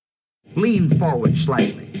Lean forward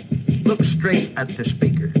slightly. Look straight at the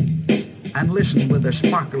speaker. And listen with a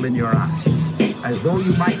sparkle in your eye, as though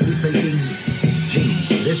you might be thinking, gee,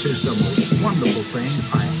 this is the most wonderful thing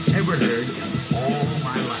I've ever heard in all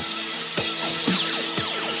my life.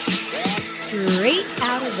 Straight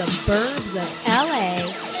out of the burbs of LA,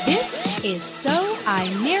 this is So I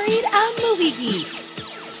Married a Movie Geek.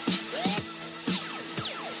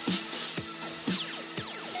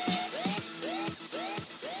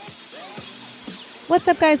 What's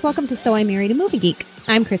up, guys? Welcome to So I Married a Movie Geek.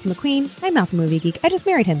 I'm Chrissy McQueen. I'm not the movie geek. I just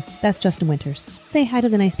married him. That's Justin Winters. Say hi to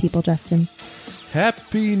the nice people, Justin.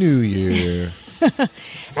 Happy New Year.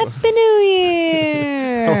 Happy New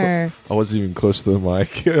Year. I wasn't even close to the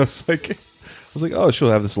mic. I was like, oh, she'll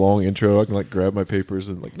have this long intro. I can grab my papers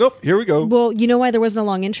and nope, here we go. Well, you know why there wasn't a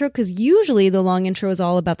long intro? Because usually the long intro is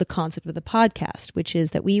all about the concept of the podcast, which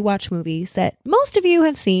is that we watch movies that most of you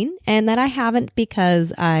have seen and that I haven't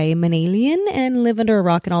because I'm an alien and live under a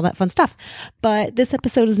rock and all that fun stuff. But this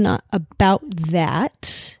episode is not about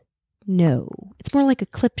that. No, it's more like a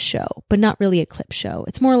clip show, but not really a clip show.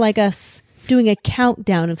 It's more like us doing a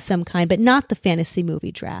countdown of some kind, but not the fantasy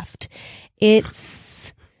movie draft.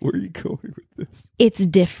 It's... Where are you going with this? It's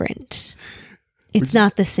different. It's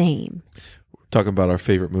not the same. We're talking about our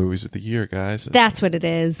favorite movies of the year, guys. That's what it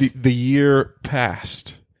is. The year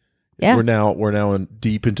passed. Yeah. We're now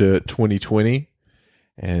deep into 2020,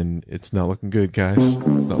 and it's not looking good, guys. It's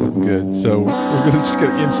not looking good. So we're just going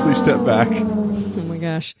to instantly step back. Oh my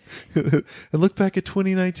gosh. And look back at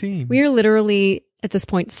 2019. We are literally at this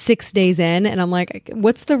point 6 days in, and I'm like,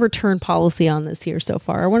 what's the return policy on this year so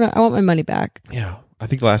far? I want my money back. Yeah. I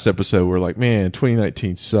think last episode we're like, man,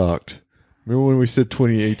 2019 sucked. Remember when we said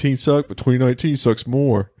 2018 sucked, but 2019 sucks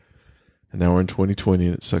more. And now we're in 2020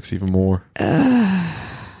 and it sucks even more. Damn,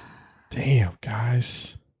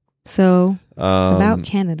 guys. So, about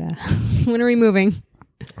Canada. When are we moving?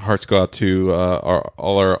 Our hearts go out to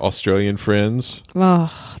all our Australian friends.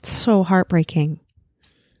 Oh, it's so heartbreaking.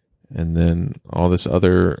 And then all this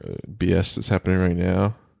other BS that's happening right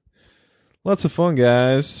now. Lots of fun,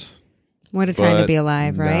 guys. What a time to be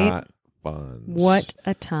alive, right? Not fun. What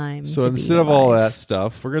a time So to instead be of all alive. that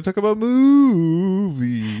stuff, we're going to talk about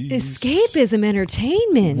movies. Escapism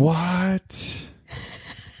entertainment. What?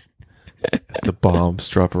 As the bombs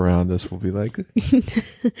drop around us, we'll be like...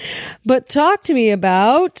 But talk to me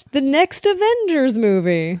about the next Avengers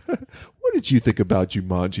movie. What did you think about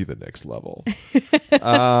Jumanji: The Next Level?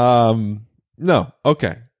 No.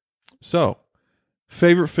 Okay. So,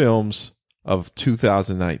 favorite films of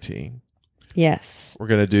 2019. Yes. We're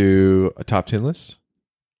going to do a top 10 list.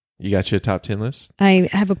 You got your top 10 list? I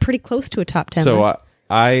have a pretty close to a top 10 so list.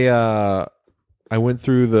 I went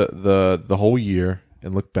through the whole year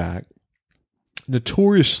and looked back.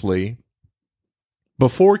 Notoriously,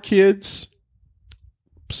 before kids,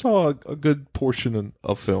 saw a good portion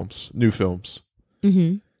of films, new films.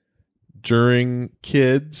 Mm-hmm. During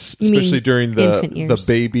kids, You especially mean during infant the years.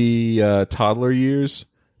 baby toddler years,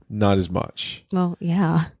 not as much. Well,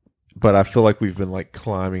 yeah. But I feel like we've been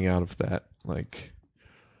climbing out of that.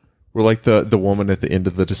 We're like the woman at the end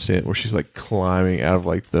of The Descent where she's climbing out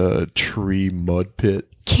of the tree mud pit.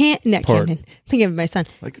 Camden. Think of my son.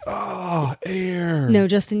 Air. No,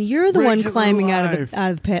 Justin, you're the one Regular climbing out life.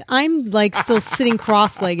 of the pit. I'm still sitting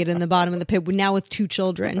cross-legged in the bottom of the pit now with two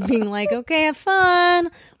children, being like, okay, have fun.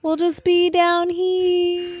 We'll just be down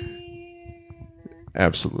here.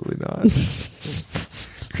 Absolutely not.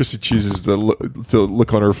 Chrissy chooses to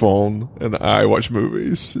look on her phone, and I watch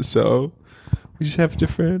movies. So we just have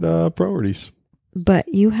different priorities. But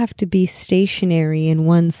you have to be stationary in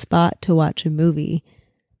one spot to watch a movie.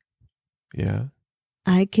 Yeah.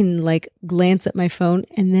 I can glance at my phone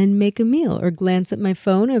and then make a meal, or glance at my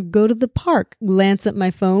phone or go to the park, glance at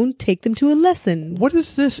my phone, take them to a lesson. What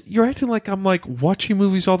is this? You're acting like I'm watching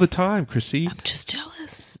movies all the time, Chrissy. I'm just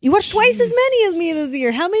jealous. You watched twice as many as me this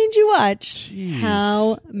year. How many did you watch? Jeez.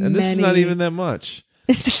 How many? And this is not even that much.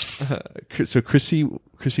 So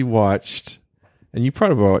Chrissy watched, and you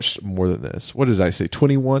probably watched more than this. What did I say?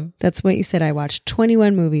 21? That's what you said. I watched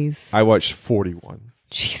 21 movies. I watched 41.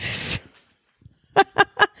 Jesus.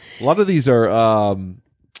 A lot of these are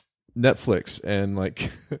Netflix and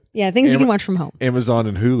Yeah, things you can watch from home. Amazon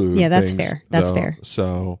and Hulu. Yeah, that's things, fair. That's though. fair.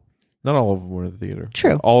 So not all of them were in the theater.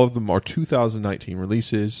 True. All of them are 2019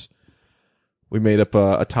 releases. We made up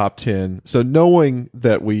a top 10. So knowing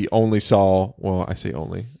that we only saw, well, I say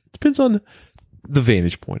only, depends on the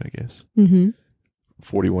vantage point, I guess. Mm-hmm.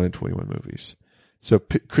 41 and 21 movies. So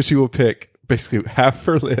Chrissy will pick basically half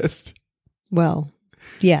her list. Well,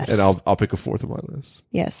 yes. And I'll pick a fourth of my list.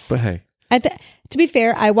 Yes. But hey. To be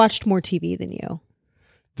fair, I watched more TV than you.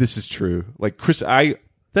 this is true. Like Chris,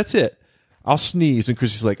 that's it. I'll sneeze and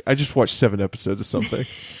Chrissy's like, I just watched 7 episodes of something.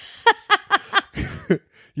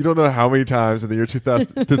 You don't know how many times in the year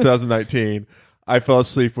 2019 I fell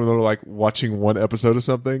asleep when they were like watching 1 episode of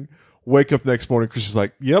something. Wake up next morning, Chrissy's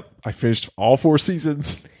like, yep, I finished all 4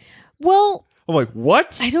 seasons. Well, I'm like,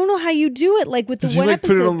 what? I don't know how you do it. Like with the Did one you like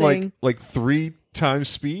episode put it on thing. like 3 times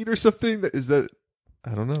speed or something? Is that?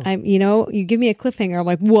 I don't know. You give me a cliffhanger. I'm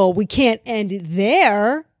like, well, we can't end it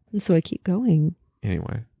there, and so I keep going.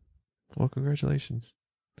 Anyway, well, congratulations.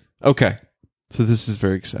 Okay, so this is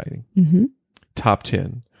very exciting. Mm-hmm. Top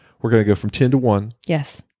 10. We're gonna go from 10 to 1,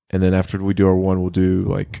 Yes. and then after we do our 1, we'll do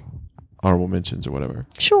like honorable mentions or whatever.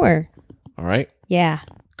 Sure. All right. Yeah.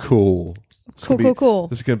 Cool. Cool.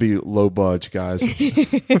 This is gonna be low budge, guys.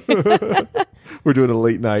 We're doing a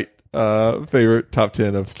late night favorite top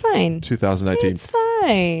 10 of Fine. 2019. It's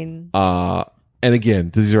fine. And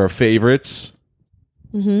again, these are our favorites.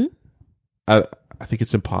 Mm-hmm. I think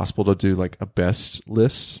it's impossible to do like a best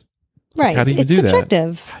list. Right. How do you it's do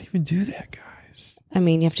subjective. that? How do you even do that, guys? I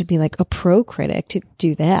mean, you have to be like a pro critic to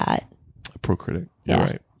do that. A pro critic. You're Yeah.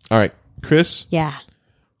 right. All right. Chris, Yeah.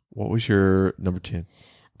 what was your number 10?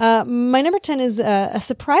 My number 10 is a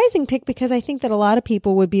surprising pick because I think that a lot of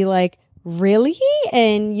people would be like, really?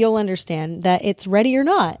 And you'll understand that it's Ready or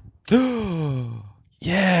Not.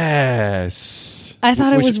 Yes. I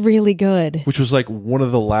thought it was really good. Which was like one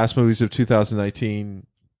of the last movies of 2019.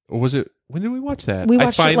 Or was it? When did we watch that? We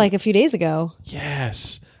watched it like a few days ago.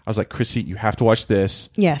 Yes. I was like, Chrissy, you have to watch this.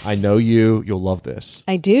 Yes. I know you. You'll love this.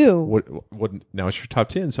 I do. What? Now it's your top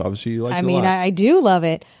 10, so obviously you like it I a mean, lot. I do love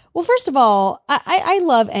it. Well, first of all, I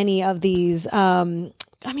love any of these. I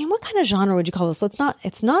mean, what kind of genre would you call this?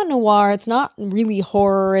 It's not noir. It's not really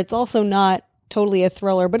horror. It's also not totally a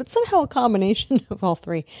thriller, but it's somehow a combination of all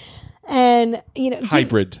three. And,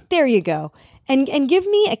 Hybrid. There you go. And give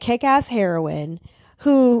me a kick-ass heroine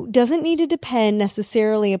who doesn't need to depend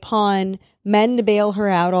necessarily upon men to bail her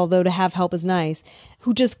out, although to have help is nice,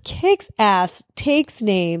 who just kicks ass, takes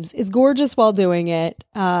names, is gorgeous while doing it.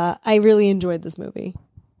 I really enjoyed this movie.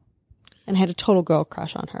 And had a total girl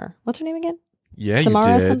crush on her. What's her name again? Yeah,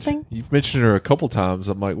 Samara you did. something? You've mentioned her a couple times.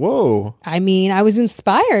 I'm like, whoa. I mean, I was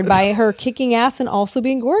inspired by her kicking ass and also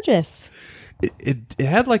being gorgeous. It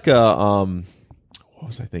had like a what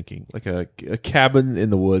was I thinking? Like a cabin in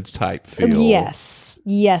the woods type feel. Yes,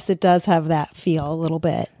 it does have that feel a little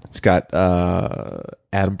bit. It's got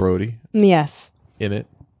Adam Brody Yes, in it.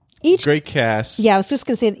 each Great cast. Yeah, I was just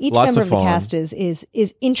going to say that each Lots member of of the fun. cast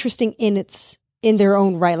is interesting in their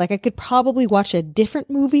own right. Like I could probably watch a different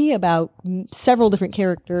movie about several different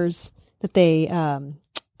characters that they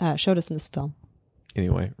showed us in this film.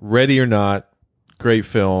 Anyway, Ready or Not, great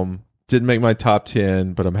film. Didn't make my top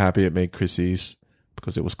 10, but I'm happy it made Chrissy's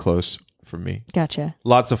because it was close for me. Gotcha.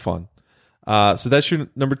 Lots of fun. So that's your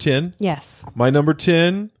number 10. Yes. My number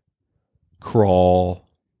 10, Crawl.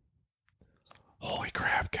 Holy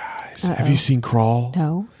crap, guys. Uh-oh. Have you seen Crawl?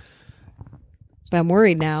 No. But I'm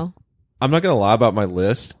worried now. I'm not going to lie about my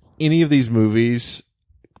list. Any of these movies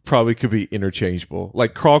probably could be interchangeable.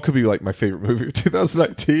 Like Crawl could be like my favorite movie of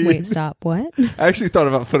 2019. Wait, stop. What? I actually thought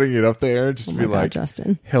about putting it up there and just Oh be my God, like,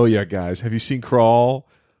 Justin. hell yeah, guys. Have you seen Crawl?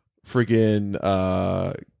 Friggin'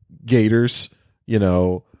 gators,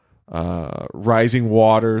 rising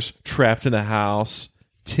waters, trapped in a house,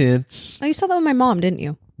 tents. Oh, you saw that with my mom, didn't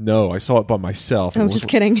you? No, I saw it by myself. Oh, It was- just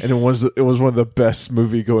kidding. And it was one of the best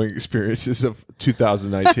movie going experiences of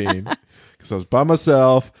 2019 because I was by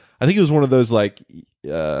myself. I think it was one of those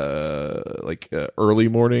early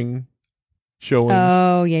morning showings.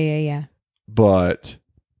 Oh, yeah. But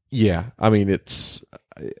yeah, I mean it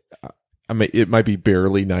might be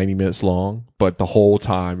barely 90 minutes long, but the whole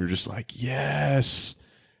time you're just like, yes,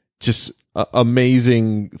 just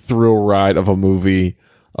amazing thrill ride of a movie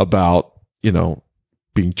about,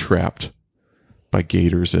 being trapped by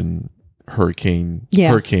gators and hurricanes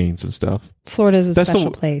and stuff. Florida's a That's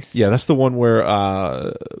special place. Yeah, that's the one where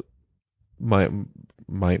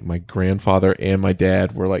my grandfather and my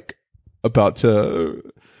dad were like about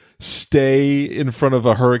to stay in front of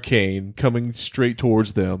a hurricane coming straight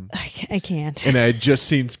towards them. I can't. And I had just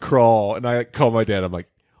seen Crawl, and I called my dad. I'm like,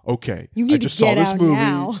 okay, You need I to just saw get this out movie.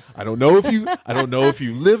 now. I don't know if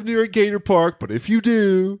you live near a gator park, but if you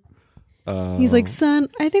do, He's like, son,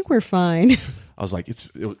 I think we're fine. I was like,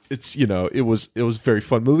 it was a very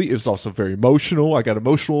fun movie. It was also very emotional. I got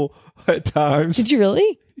emotional at times. Did you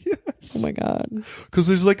really? Yes. Oh my God. Because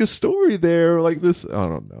there's like a story there, like this. I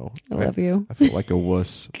don't know. I love you. I feel like a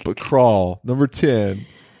wuss. But Crawl, number 10.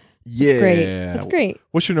 Yeah, Great. That's great.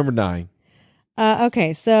 What's your number 9?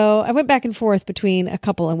 Okay, so I went back and forth between a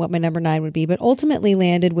couple and what my number 9 would be, but ultimately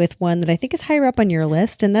landed with one that I think is higher up on your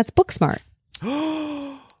list, and that's Booksmart.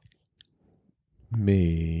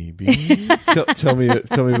 Maybe. Tell me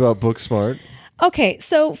about Booksmart. Okay,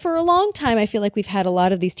 so for a long time, I feel like we've had a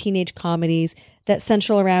lot of these teenage comedies that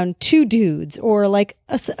central around two dudes or like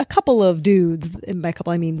a couple of dudes. And by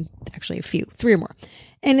couple, I mean actually a few, 3 or more.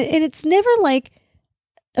 And it's never like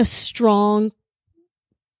a strong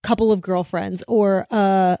couple of girlfriends or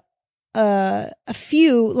a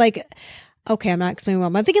few like, okay, I'm not explaining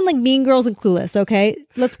well. I'm thinking like Mean Girls and Clueless. Okay,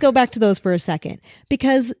 let's go back to those for a second,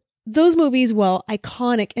 because those movies, while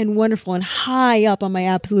iconic and wonderful and high up on my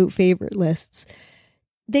absolute favorite lists,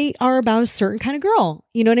 they are about a certain kind of girl.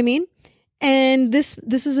 You know what I mean? And this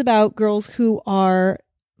is about girls who are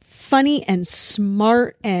funny and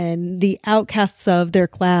smart and the outcasts of their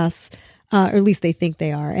class, or at least they think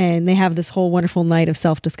they are. And they have this whole wonderful night of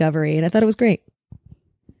self-discovery. And I thought it was great.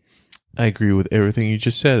 I agree with everything you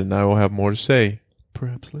just said, and I will have more to say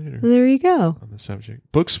perhaps later There you go. on the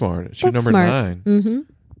subject. Booksmart. It's your number Booksmart. 9. Mm-hmm.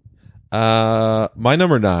 My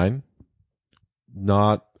number 9,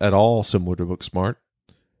 not at all similar to Booksmart.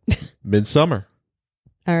 Midsummer.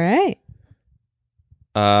 All right.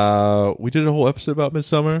 We did a whole episode about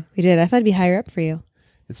Midsummer. We did. I thought it'd be higher up for you.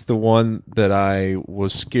 It's the one that I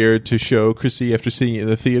was scared to show Chrissy after seeing it in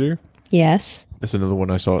the theater. Yes. That's another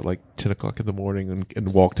one I saw at like 10 o'clock in the morning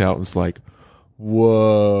and walked out and was like,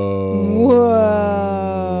 whoa.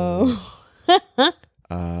 Whoa.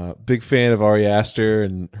 Big fan of Ari Aster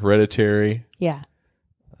and Hereditary. Yeah.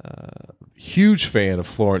 Huge fan of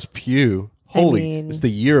Florence Pugh. Holy, it's the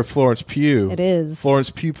year of Florence Pugh. It is. Florence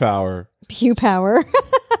Pugh power. Pew power.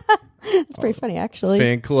 It's pretty funny, actually.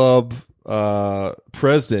 Fan club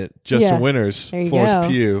president, Justin Winters, There you Florence go.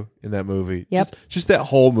 Pugh in that movie. Yep. Just that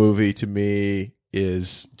whole movie to me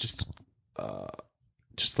is just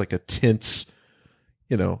like a tense,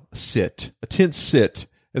 sit. A tense sit,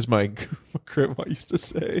 as my grandma used to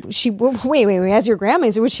say. Wait. As your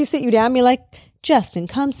grandma, would she sit you down and be like, Justin,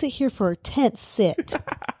 come sit here for a tense sit?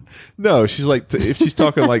 No, she's like, if she's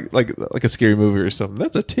talking like a scary movie or something,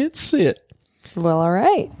 that's a tense sit. Well, all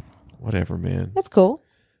right. Whatever, man. That's cool.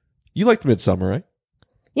 You liked Midsummer, right?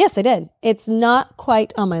 Yes, I did. It's not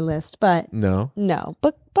quite on my list, but No,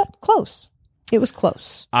 but close. It was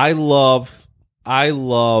close. I love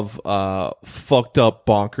fucked up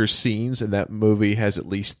bonkers scenes, and that movie has at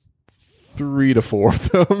least 3 to 4 of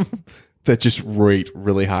them that just rate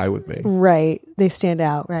really high with me. Right. They stand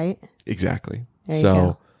out, right? Exactly. There you So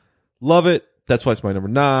go. love it. That's why it's my number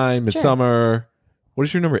 9, Midsummer. What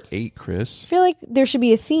is your number 8, Chris? I feel like there should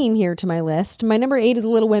be a theme here to my list. My number 8 is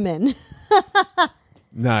Little Women.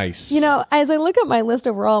 Nice. As I look at my list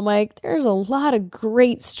overall, I'm like, there's a lot of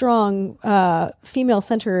great, strong,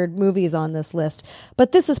 female-centered movies on this list,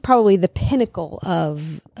 but this is probably the pinnacle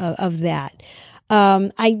of that.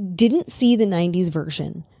 I didn't see the '90s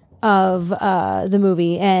version of the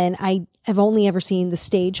movie, and I have only ever seen the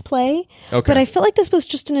stage play. Okay. But I feel like this was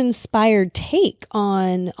just an inspired take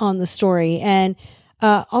on the story, and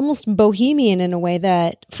almost bohemian in a way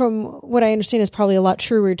that, from what I understand, is probably a lot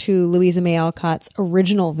truer to Louisa May Alcott's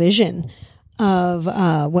original vision of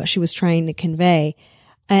what she was trying to convey.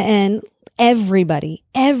 And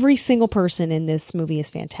every single person in this movie is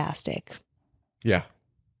fantastic. Yeah.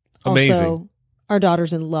 Amazing. Also, our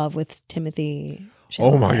daughter's in love with Timothy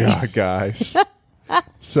Chalamet. Oh my God, guys.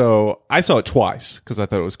 So I saw it twice because I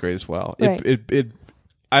thought it was great as well. Right.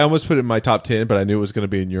 I almost put it in my top 10, but I knew it was going to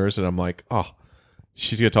be in yours, and I'm like, oh,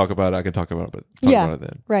 she's going to talk about it. I can talk about it, but talk about it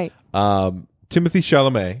then. Right. Timothy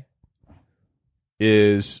Chalamet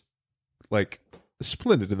is like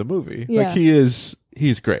splendid in the movie. Yeah. Like he's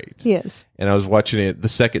great. He is. And I was watching it the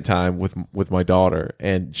second time with my daughter,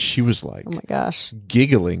 and she was like, Oh my gosh.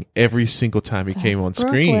 giggling every single time he came on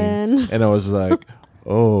screen. Brooklyn. And I was like,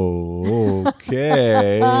 oh,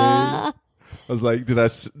 okay. I was like,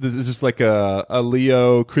 is this like a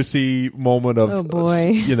Leo Chrissy moment of, Oh,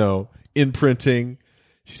 boy. imprinting?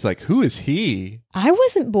 She's like, who is he? I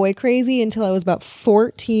wasn't boy crazy until I was about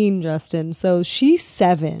 14, Justin. So she's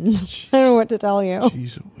 7. I don't know what to tell you.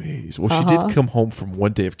 Jeez Louise. Well, she did come home from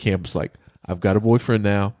one day of camp. Was like, I've got a boyfriend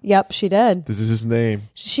now. Yep, she did. This is his name.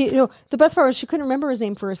 The best part was she couldn't remember his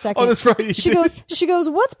name for a second. Oh, that's right. She goes,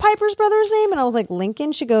 what's Piper's brother's name? And I was like,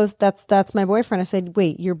 Lincoln. She goes, that's my boyfriend. I said,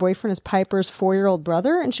 wait, your boyfriend is Piper's 4-year-old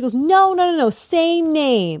brother? And she goes, no, same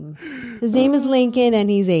name. His name is Lincoln, and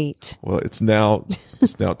he's 8. Well, it's now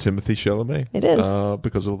Timothy Chalamet. It is.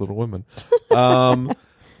 Because of Little Women. The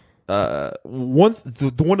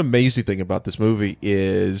one amazing thing about this movie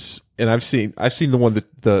is, and I've seen the one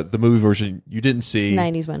that the movie version you didn't see.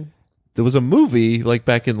 90s one. there was a movie like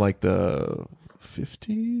back in like the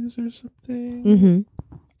 50s or something.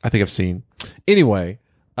 Mm-hmm. I think I've seen. Anyway,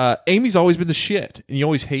 Amy's always been the shit, and you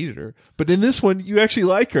always hated her. But in this one, you actually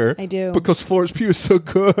like her. I do. Because Florence Pugh is so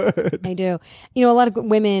good. I do. You know, a lot of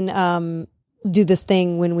women do this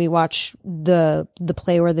thing when we watch the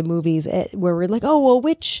play or the movies where we're like, oh, well,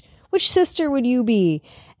 which sister would you be?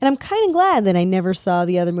 And I'm kind of glad that I never saw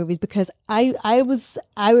the other movies because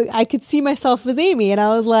I could see myself as Amy, and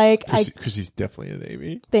I was like, Because he's definitely an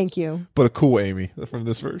Amy. Thank you. But a cool Amy from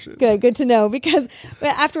this version. Good to know, because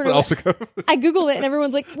after Also I Googled it and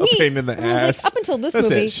everyone's like, a pain in the ass. Like, up until this That's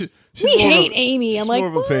movie, she's we hate of, Amy. I'm like, more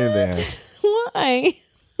of a pain in the ass. Why?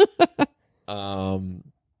 Why?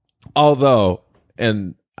 Although,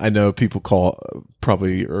 and I know people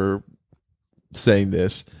probably are saying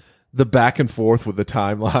this, the back and forth with the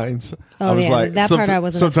timelines. Oh, I was like, that part I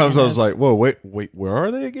wasn't. Sometimes I was of. like, whoa, wait, where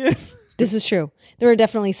are they again? This is true. There are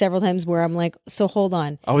definitely several times where I'm like, so hold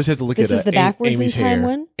on. I always had to look This at is the backwards Amy's in time hair.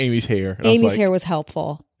 one? Amy's hair. And Amy's I was like, hair was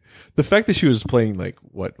helpful. the fact that she was playing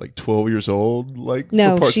like 12 years old, like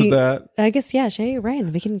No, for parts of that. I guess, yeah, you're right. In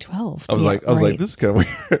the beginning, 12. I was like, this is kind of weird.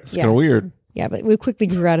 It's Yeah. kind of weird. Yeah, but we quickly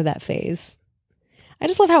grew out of that phase. I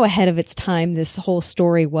just love how ahead of its time this whole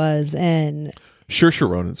story was. And Saoirse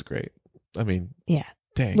Ronan's great. I mean, yeah.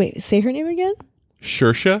 dang. Wait, say her name again?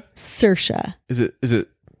 Saoirse? Saoirse. Is it?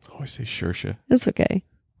 I always say Saoirse. That's okay.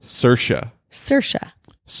 Saoirse.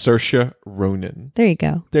 Saoirse Ronan. There you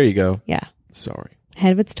go. There you go. Yeah. Sorry.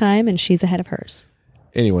 Ahead of its time, and she's ahead of hers.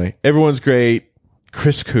 Anyway, everyone's great.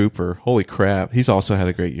 Chris Cooper, holy crap, he's also had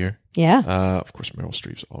a great year. Yeah. Of course, Meryl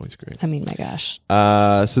Streep's always great. I mean, my gosh.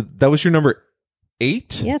 So that was your number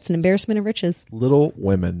 8. Yeah, it's an embarrassment of riches. Little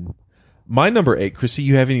Women. My number 8, Chrissy,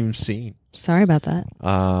 you haven't even seen. Sorry about that.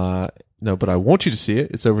 No, but I want you to see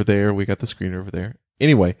it. It's over there. We got the screen over there.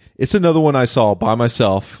 Anyway, it's another one I saw by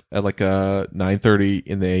myself at like a 9:30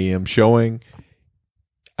 in the a.m. showing.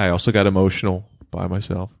 I also got emotional by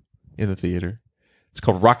myself in the theater. It's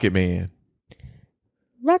called Rocket Man.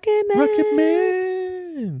 Rocket Man. Rocket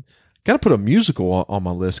Man. Got to put a musical on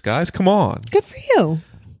my list, guys. Come on. Good for you.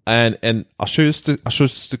 And I'll show this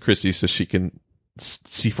to Chrissy so she can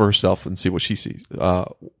see for herself and see what she sees.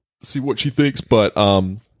 See what she thinks. But I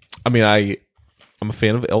mean, I'm a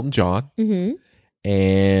fan of Elton John. Mm-hmm.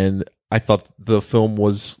 And I thought the film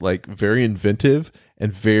was like very inventive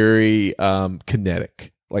and very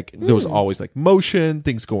kinetic. Like there was always like motion,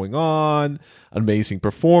 things going on, amazing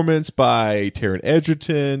performance by Taron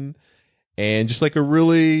Egerton, and just like a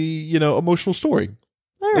really, emotional story.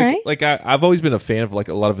 All right. Like I've always been a fan of like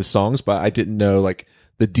a lot of his songs, but I didn't know like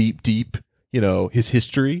the deep, his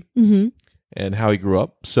history and how he grew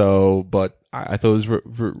up. So, but I thought it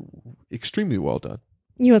was extremely well done.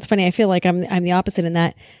 You know, it's funny. I feel like I'm the opposite in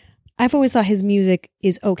that I've always thought his music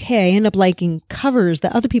is okay. I end up liking covers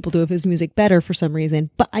that other people do of his music better for some reason.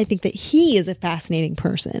 But I think that he is a fascinating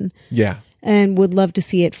person. Yeah. And would love to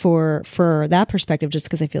see it for that perspective, just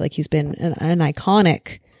because I feel like he's been an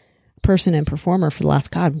iconic person and performer for the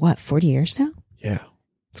last, 40 years now? Yeah.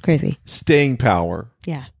 It's crazy. Staying power.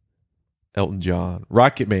 Yeah. Elton John.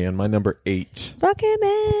 Rocket Man, my number 8. Rocket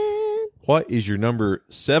Man. What is your number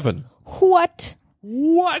 7? What?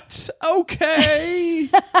 Okay.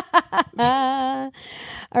 All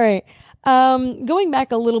right. Going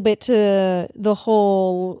back a little bit to the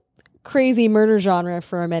whole crazy murder genre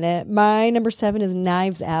for a minute. My number 7 is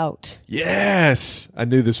Knives Out. Yes. I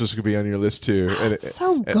knew this was going to be on your list too. It's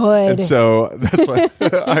so good. And so that's why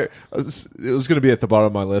it was going to be at the bottom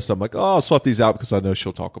of my list. I'm like, I'll swap these out because I know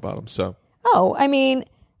she'll talk about them. So. Oh, I mean,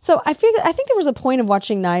 so I think there was a point of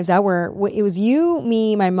watching Knives Out where it was you,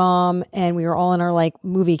 me, my mom, and we were all on our like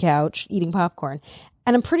movie couch eating popcorn.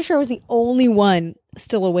 And I'm pretty sure I was the only one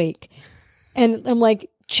still awake. And I'm like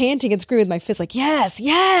chanting and screaming with my fist like, yes,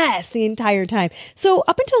 yes, the entire time. So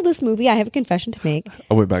up until this movie, I have a confession to make.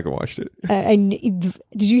 I went back and watched it.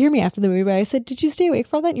 Did you hear me after the movie? I said, did you stay awake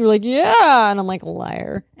for all that? And you were like, yeah. And I'm like,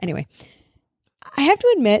 liar. Anyway. I have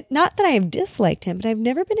to admit, not that I have disliked him, but I've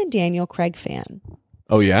never been a Daniel Craig fan.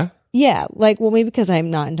 Oh, yeah? Yeah, maybe because I'm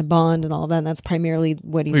not into Bond and all of that, and that's primarily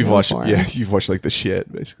what he's known for. Yeah, you've watched like the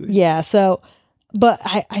shit, basically. Yeah, so, but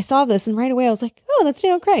I saw this, and right away I was like, oh, that's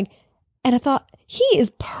Daniel Craig. And I thought, he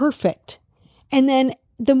is perfect. And then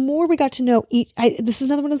the more we got to know this is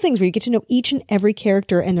another one of those things where you get to know each and every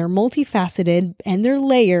character, and they're multifaceted, and they're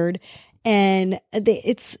layered, and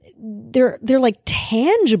they're like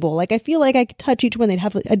tangible. Like I feel like I could touch each one; they'd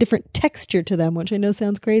have a different texture to them, which I know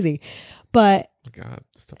sounds crazy, but God,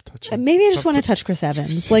 stop touching. maybe I just want to touch Chris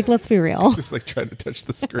Evans. Like, let's be real. Just like trying to touch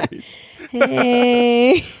the screen.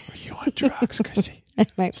 Hey, Are you on drugs, Chrissy? I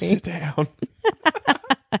might be. Sit down.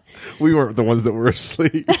 We weren't the ones that were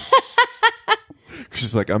asleep.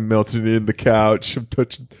 She's like, I'm melting in the couch.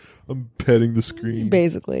 I'm petting the screen.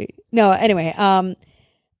 Basically. No, anyway, I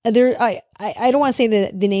don't want to say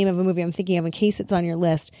the name of a movie I'm thinking of in case it's on your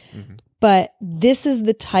list, but this is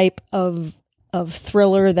the type of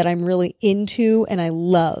thriller that I'm really into and I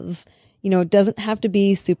love. You know, it doesn't have to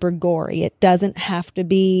be super gory. It doesn't have to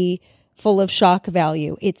be full of shock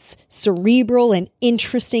value. It's cerebral and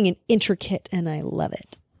interesting and intricate, and I love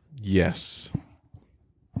it. Yes.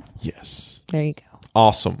 There you go.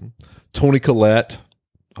 Awesome. Toni Collette.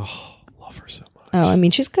 Oh, love her so much. Oh, I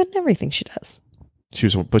mean, she's good in everything she does.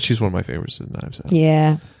 She's one of my favorites in Knives Out.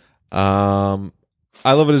 Yeah. I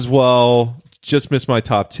love it as well. Just missed my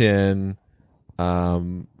top 10.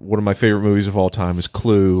 One of my favorite movies of all time is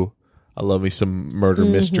Clue. I love me some murder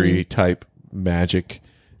mystery type magic.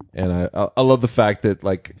 And I love the fact that,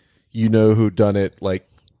 like, you know who done it, like,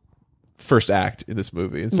 first act in this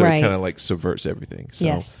movie. And so it kind of, like, subverts everything. So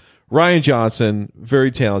Yes. Rian Johnson,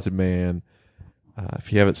 very talented man.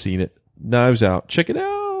 If you haven't seen it, Knives Out, check it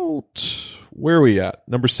out. Where are we at?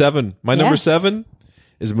 Number 7. My number 7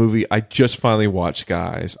 is a movie I just finally watched,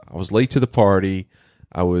 guys. I was late to the party.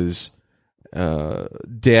 I was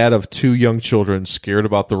dad of 2 young children, scared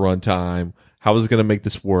about the runtime. How was I going to make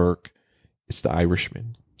this work? It's The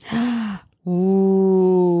Irishman.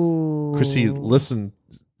 Ooh. Chrissy, listen,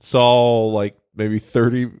 saw like maybe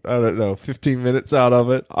 15 minutes out of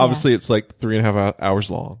it. Obviously, it's like 3.5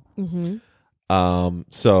 hours long.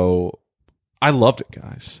 So I loved it,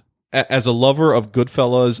 guys. As a lover of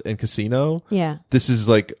Goodfellas and Casino, this is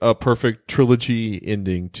like a perfect trilogy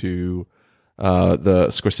ending to the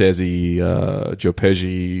Scorsese, Joe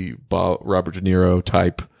Pesci, Robert De Niro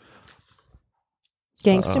type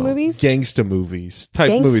Gangster movies? Gangster movies.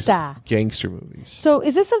 Gangster movies. So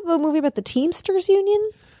is this a movie about the Teamsters Union?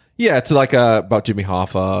 Yeah, it's like about Jimmy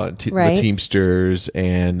Hoffa, and Right. the Teamsters,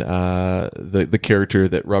 and the character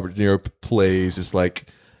that Robert De Niro plays is like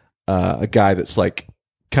a guy that's like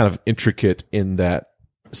kind of intricate in that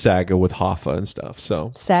saga with Hoffa and stuff.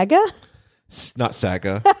 So Saga? Not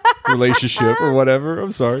saga, relationship or whatever.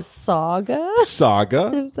 I'm sorry. Saga?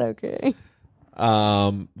 Saga. It's okay.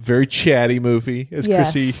 Very chatty movie, as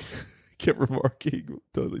Yes. Chrissy kept remarking,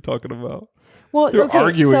 totally talking about. Well, They're okay,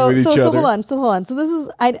 arguing with each so other. hold on. So this is,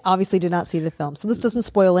 I obviously did not see the film, so this doesn't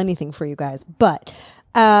spoil anything for you guys. But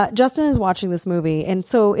Justin is watching this movie, and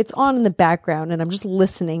so it's on in the background, and I'm just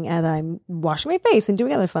listening as I'm washing my face and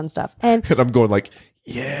doing other fun stuff. And And I'm going like,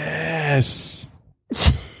 yes.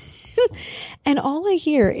 and all I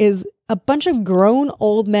hear is a bunch of grown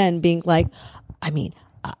old men being like, I mean,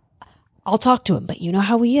 I'll talk to him, but you know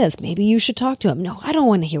how he is. Maybe you should talk to him. No, I don't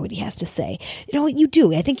want to hear what he has to say. You know what you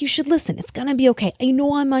do? I think you should listen. It's going to be okay. I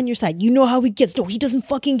know I'm on your side. You know how he gets. No, he doesn't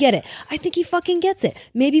fucking get it. I think he fucking gets it.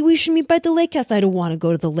 Maybe we should meet by the lake house. I don't want to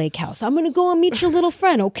go to the lake house. I'm going to go and meet your little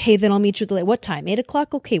friend. Okay, then I'll meet you at the lake. What time?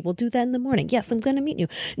 8:00? Okay, we'll do that in the morning. Yes, I'm going to meet you.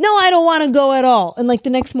 No, I don't want to go at all. And like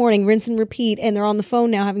the next morning, rinse and repeat. And they're on the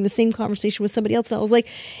phone now having the same conversation with somebody else. And I was like,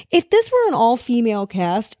 if this were an all-female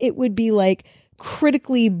cast, it would be like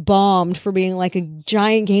critically bombed for being like a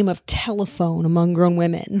giant game of telephone among grown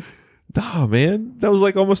women. Oh, man. That was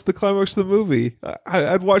like almost the climax of the movie.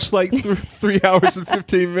 I'd watched like 3 hours and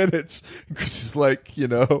 15 minutes. Chrissy's like,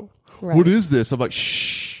 Right. What is this? I'm like,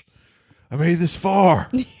 shh. I made it this far.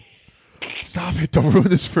 Stop it. Don't ruin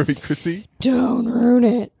this for me, Chrissy. Don't ruin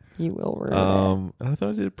it. You will ruin it. And I thought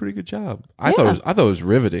I did a pretty good job. I thought it was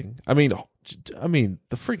riveting. I mean, the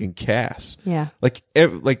freaking cast. Yeah. Like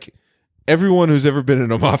everyone who's ever been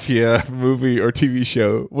in a mafia movie or TV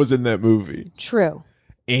show was in that movie. True.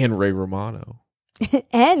 And Ray Romano.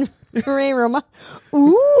 And Ray Romano.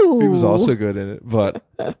 Ooh. He was also good in it. But,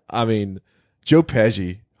 I mean, Joe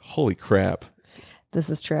Pesci, holy crap. This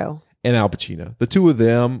is true. And Al Pacino. The two of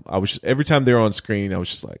them, every time they were on screen, I was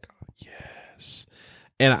just like, oh, yes.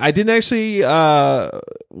 And I didn't actually,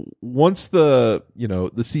 once the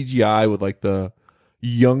CGI with like the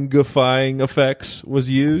youngifying effects was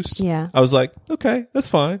used, I was like, okay, that's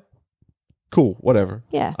fine. Cool, whatever.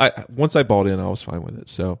 Yeah. Once I bought in, I was fine with it.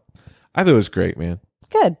 So I thought it was great, man.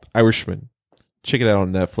 Good. Irishman. Check it out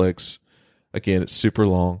on Netflix. Again, it's super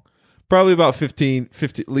long. Probably about 50,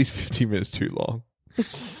 at least 15 minutes too long.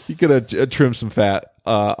 You could have trimmed some fat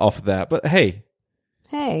off of that. But hey.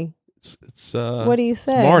 It's what do you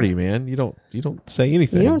say? It's Marty, man. You don't say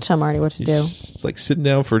anything. You don't tell Marty what to do. It's like sitting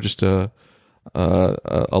down for just a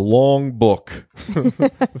long book.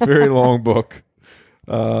 A very long book.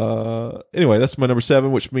 Anyway, that's my number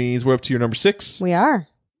 7, which means we're up to your number 6. We are.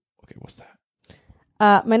 Okay, what's that?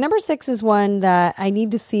 My number 6 is one that I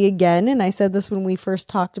need to see again. And I said this when we first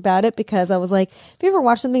talked about it because I was like, have you ever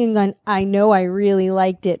watched something and gone, I know I really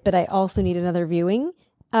liked it, but I also need another viewing?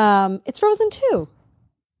 It's Frozen 2.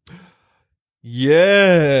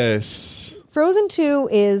 Yes. Frozen 2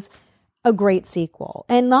 is a great sequel,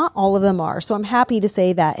 and not all of them are. So I'm happy to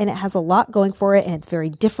say that. And it has a lot going for it, and it's very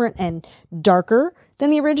different and darker than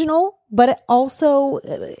the original, but it also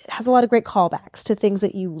has a lot of great callbacks to things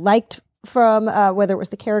that you liked from whether it was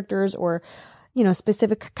the characters or, you know,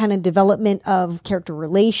 specific kind of development of character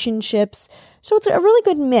relationships. So it's a really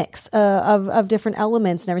good mix of different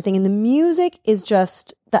elements and everything. And the music is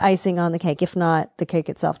just the icing on the cake, if not the cake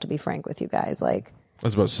itself, to be frank with you guys. Like, I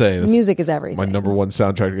was about to say, the music is everything. My number one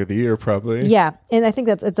soundtrack of the year, probably. Yeah, and I think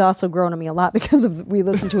it's also grown on me a lot because we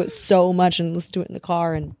listen to it so much and listen to it in the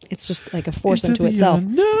car, and it's just like a force unto itself.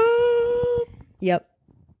 Yep.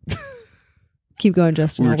 Keep going,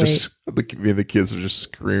 Justin. Me and the kids were just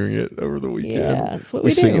screaming it over the weekend. Yeah, that's what we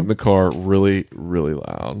do. sing it in the car really, really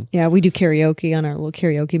loud. Yeah, we do karaoke on our little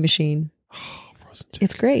karaoke machine.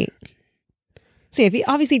 It's great. So if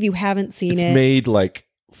you haven't seen it, it's made like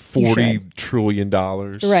 $40 trillion.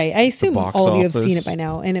 Right. I assume all of you have seen it by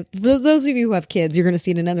now. And if those of you who have kids, you're going to see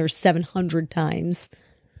it another 700 times.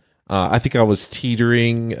 I think I was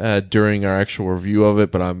teetering during our actual review of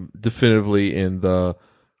it, but I'm definitively in the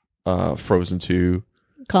Frozen 2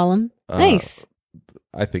 column. Nice.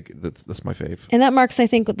 I think that's my fave. And that marks, I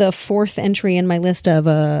think, the 4th entry in my list of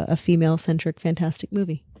a female-centric fantastic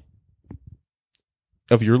movie.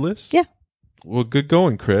 Of your list? Yeah. Well, good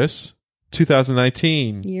going, Chris.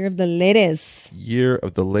 2019. Year of the ladies. Year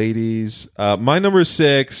of the ladies. My number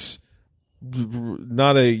 6,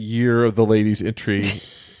 not a year of the ladies entry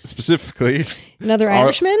specifically. Another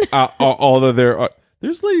Irishman? Although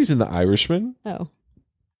there's ladies in the Irishman. Oh.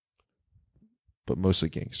 But mostly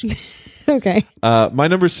gangsters. Okay. My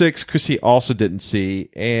number 6, Chrissy also didn't see,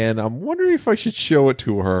 and I'm wondering if I should show it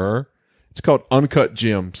to her. It's called Uncut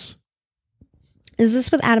Gems. Is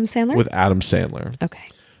this with Adam Sandler? With Adam Sandler. Okay.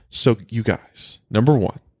 So, you guys, number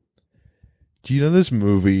 1, do you know those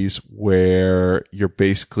movies where you're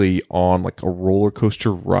basically on like a roller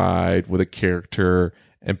coaster ride with a character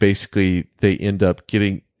and basically they end up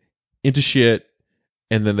getting into shit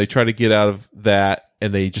and then they try to get out of that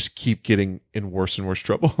and they just keep getting in worse and worse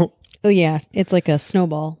trouble? Oh, yeah. It's like a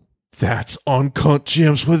snowball. That's Uncut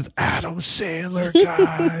Gems with Adam Sandler,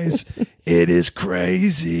 guys. It is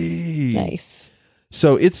crazy. Nice.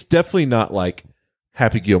 So it's definitely not like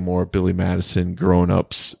Happy Gilmore, Billy Madison, Grown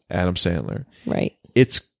Ups, Adam Sandler. Right.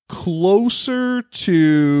 It's closer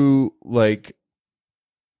to like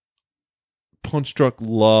Punch Drunk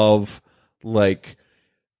Love, like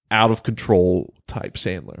out of control type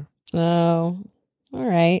Sandler. Oh, all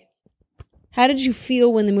right. How did you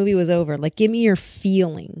feel when the movie was over? Like, give me your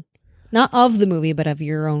feeling. Not of the movie, but of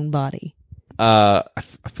your own body. I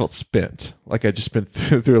felt spent. Like I just been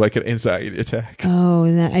through like an anxiety attack. Oh,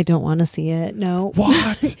 I don't want to see it. No.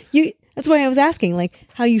 What? That's why I was asking, like,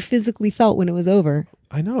 how you physically felt when it was over.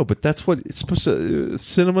 I know, but that's what it's supposed to.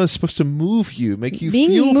 Cinema is supposed to move you, make you being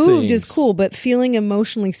feel moved things. is cool, but feeling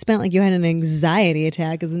emotionally spent, like you had an anxiety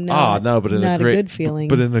attack, is not. But in not a good feeling.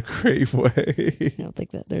 But in a great way. I don't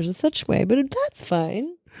think that there's a such way, but that's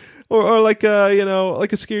fine. Or like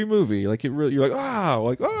like a scary movie, like it really, you're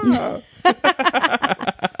like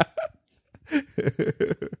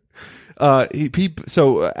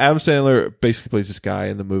So Adam Sandler basically plays this guy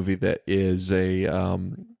in the movie that is a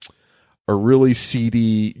really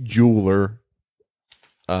seedy jeweler.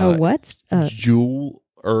 What?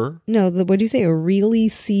 Jeweler? No, what do you say? A really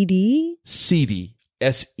seedy? Seedy.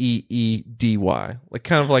 Seedy, like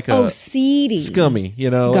kind of like a seedy, scummy, Gotcha,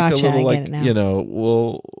 like a little, I get it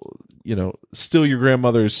now. steal your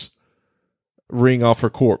grandmother's ring off her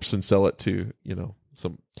corpse and sell it to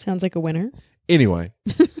some. Sounds like a winner. Anyway,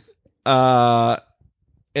 and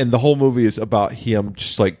the whole movie is about him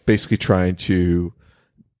just like basically trying to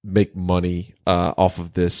make money off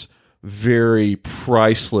of this very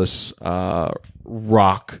priceless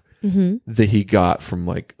rock that he got from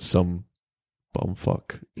like some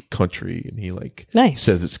bumfuck country, and he like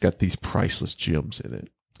says it's got these priceless gems in it.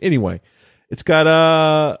 Anyway, it's got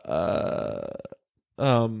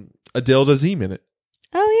Adele Dazeem in it.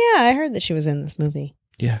 Oh yeah, I heard that she was in this movie.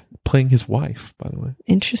 Yeah, playing his wife, by the way.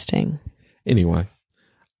 Interesting. Anyway,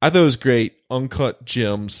 I thought it was great. Uncut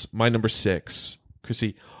Gems, my number 6.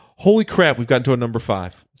 Chrissy, holy crap, we've gotten to a number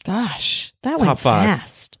 5. Gosh, that Top went 5.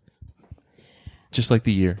 fast. Just like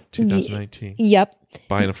the year 2019. Yep.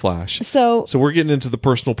 By in a flash. So we're getting into the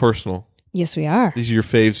personal. Yes, we are. These are your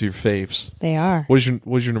faves. They are. What is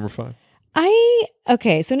your number 5? I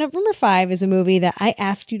okay, so number 5 is a movie that I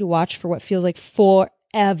asked you to watch for what feels like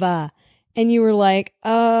forever. And you were like,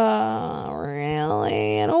 really?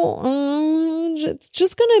 I don't, it's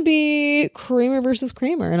just going to be Kramer versus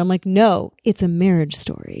Kramer. And I'm like, no, it's A Marriage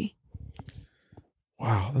Story.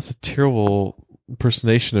 Wow, that's a terrible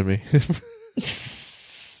impersonation of me.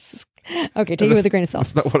 Okay, take it with a grain of salt.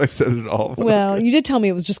 That's not what I said at all. Well, okay. you did tell me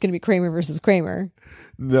it was just going to be Kramer versus Kramer.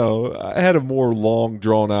 No, I had a more long,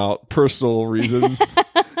 drawn out personal reason.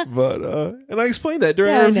 But, and I explained that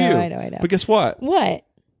during our review. I know. But guess what? What?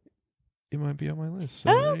 It might be on my list. So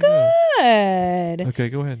Oh, there you good. go. Okay,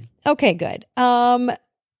 go ahead. Okay, good.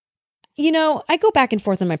 You know, I go back and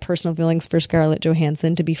forth on my personal feelings for Scarlett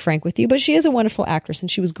Johansson, to be frank with you, but she is a wonderful actress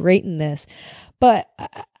and she was great in this. But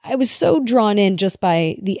I was so drawn in just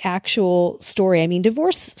by the actual story. I mean,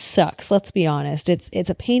 divorce sucks. Let's be honest. It's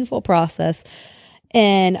a painful process.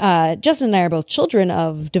 And Justin and I are both children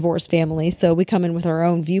of divorced families, so we come in with our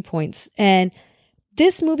own viewpoints. And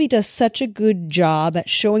this movie does such a good job at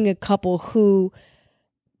showing a couple who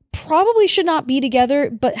probably should not be together,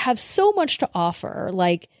 but have so much to offer.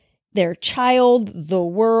 Like their child, the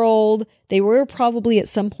world. They were probably at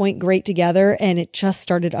some point great together, and it just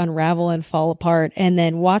started to unravel and fall apart. And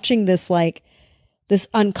then watching this, like, this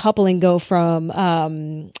uncoupling go from,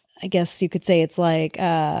 I guess you could say it's like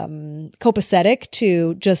copacetic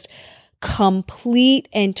to just complete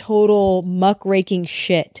and total muckraking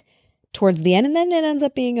shit towards the end. And then it ends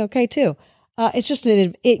up being okay too. It's just,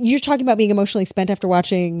 you're talking about being emotionally spent after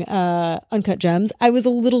watching Uncut Gems. I was a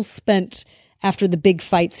little spent after the big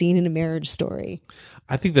fight scene in A Marriage Story.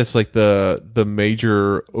 I think that's like the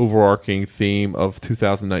major overarching theme of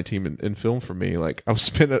 2019 in film for me. Like I've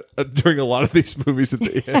spent during a lot of these movies at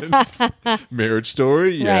the end. Marriage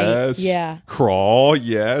Story, yes. Right, yeah. Crawl,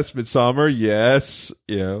 yes. Midsummer, yes.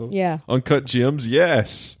 You know, Yeah. Uncut Gems,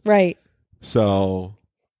 yes. Right. So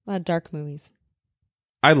A lot of dark movies.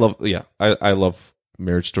 I love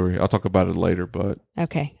Marriage Story. I'll talk about it later, but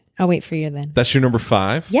Okay. I'll wait for you then. that's your number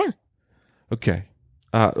 5? Yeah. Okay.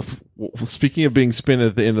 Speaking of being spent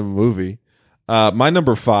at the end of a movie, my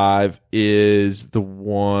number 5 is the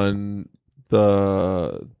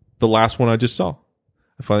last one I just saw.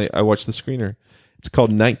 I watched the screener. It's called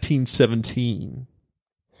 1917.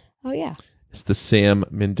 Oh, yeah. It's the Sam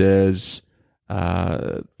Mendes.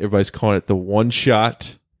 Everybody's calling it the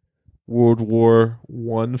one-shot World War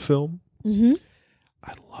I film. Mm-hmm.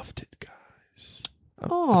 I loved it, guys.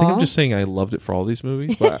 Aw. I think I'm just saying I loved it for all these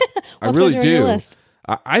movies, but I What's really on your do. list?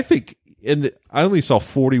 I think I only saw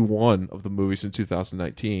 41 of the movies in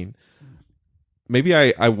 2019. Maybe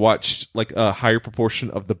I watched like a higher proportion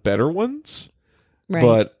of the better ones, Right.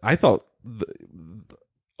 but I thought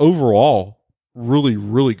overall really,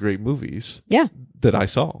 really great movies Yeah. that I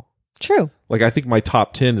saw. True. Like I think my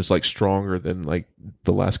top 10 is like stronger than like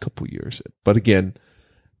the last couple years. But again,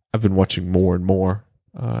 I've been watching more and more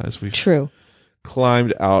as we've True.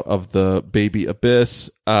 climbed out of the baby abyss.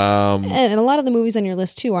 And a lot of the movies on your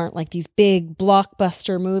list too aren't like these big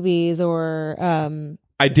blockbuster movies or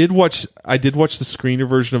I did watch the screener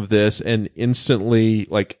version of this, and instantly,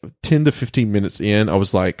 like 10 to 15 minutes in, I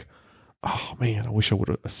was like, oh man, I wish I would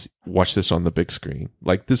have watched this on the big screen.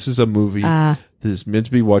 Like this is a movie that is meant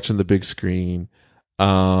to be watched on the big screen.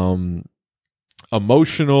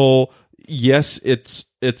 Emotional. Yes, it's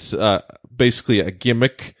basically a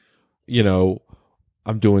gimmick. You know,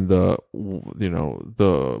 I'm doing the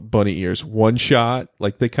bunny ears one shot.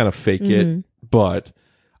 Like they kind of fake it, but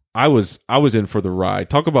I was in for the ride.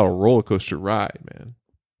 Talk about a roller coaster ride, man.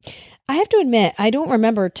 I have to admit, I don't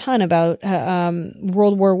remember a ton about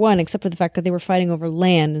World War I, except for the fact that they were fighting over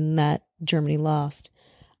land and that Germany lost.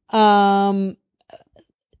 Do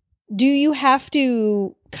you have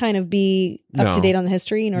to kind of be up to date on the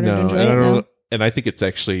history in order to enjoy it? No. And I think it's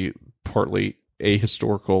actually partly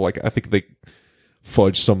ahistorical. Like I think they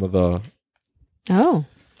fudge some of the. Oh,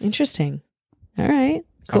 interesting. All right,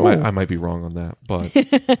 cool. I might be wrong on that, but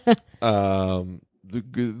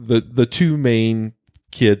the two main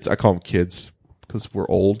kids, I call them kids because we're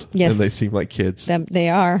old, yes, and they seem like kids. They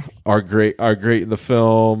are great in the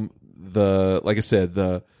film. Like I said,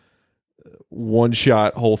 the one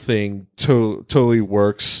shot whole thing totally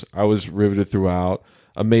works. I was riveted throughout.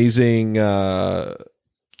 Amazing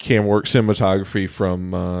cam work, cinematography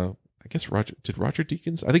from I guess Roger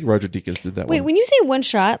Deakins. I think Roger Deakins did that. Wait, one. when you say one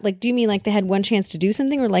shot, like, do you mean like they had one chance to do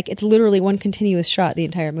something, or like it's literally one continuous shot the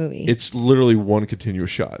entire movie? It's literally one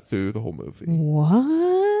continuous shot through the whole movie.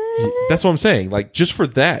 What? That's what I'm saying. Like, just for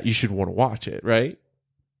that, you should want to watch it, right?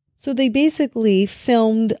 So they basically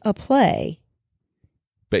filmed a play.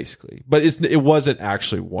 Basically, but it wasn't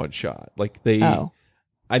actually one shot. Like they,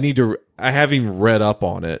 I haven't even read up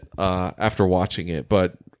on it after watching it,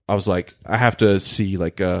 but I was like, I have to see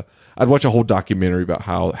I'd watch a whole documentary about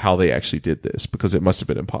how they actually did this, because it must have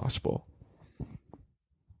been impossible.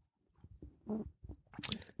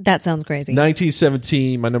 That sounds crazy.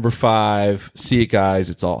 1917, my number 5. See it, guys.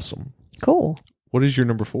 It's awesome. Cool. What is your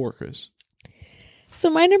number 4, Chris? So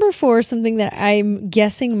my number 4 is something that I'm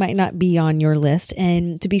guessing might not be on your list.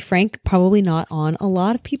 And to be frank, probably not on a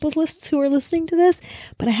lot of people's lists who are listening to this.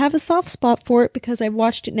 But I have a soft spot for it because I've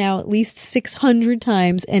watched it now at least 600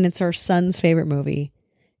 times, and it's our son's favorite movie.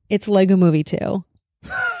 It's Lego Movie 2.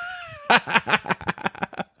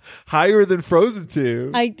 Higher than Frozen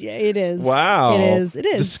 2. It is. Wow. It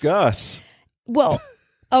is. Discuss. Well,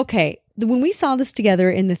 okay. When we saw this together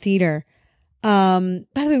in the theater, by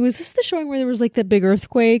the way, was this the showing where there was like that big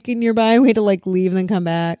earthquake nearby? We had to like leave and then come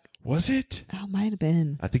back. Was it? Oh, might have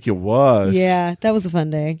been. I think it was. Yeah, that was a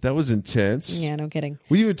fun day. That was intense. Yeah, no kidding.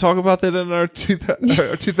 We didn't even talk about that in our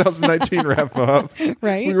 2019 wrap up.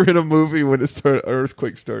 Right? We were in a movie when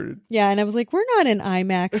earthquake started. Yeah, and I was like, we're not in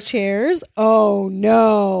IMAX chairs. Oh,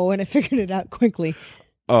 no. And I figured it out quickly.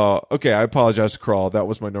 Okay, I apologize to Crawl. That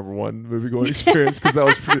was my number 1 movie going experience, because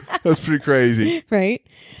that was pretty crazy. Right?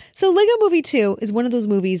 So Lego Movie 2 is one of those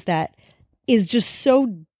movies that is just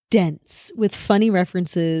so dense with funny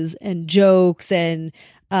references and jokes, and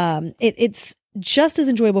it's just as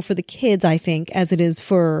enjoyable for the kids, I think, as it is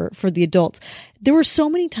for the adults. There were so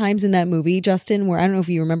many times in that movie, Justin, where I don't know if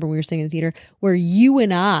you remember when we were sitting in the theater, where you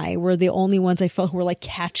and I were the only ones I felt who were like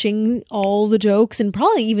catching all the jokes, and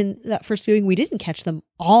probably even that first viewing, we didn't catch them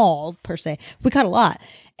all per se. We caught a lot.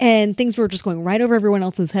 And things were just going right over everyone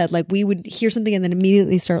else's head. Like we would hear something and then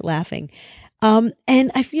immediately start laughing. And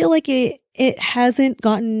I feel like it hasn't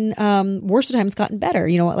gotten worse at times, it's gotten better.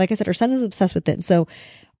 You know, like I said, our son is obsessed with it. And so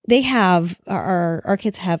they have, our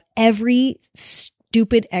kids have every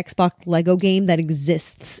stupid Xbox Lego game that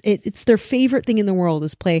exists. It's their favorite thing in the world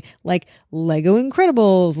is play like Lego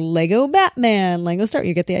Incredibles, Lego Batman, Lego Star.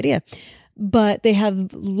 You get the idea. But they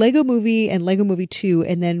have Lego Movie and Lego Movie 2.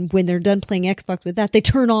 And then when they're done playing Xbox with that, they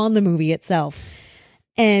turn on the movie itself.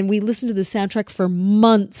 And we listened to the soundtrack for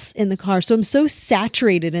months in the car. So I'm so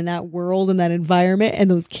saturated in that world and that environment and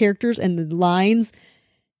those characters and the lines.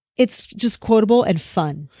 It's just quotable and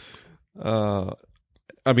fun. I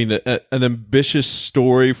mean, an ambitious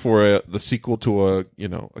story for the sequel to a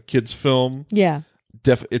kid's film. Yeah.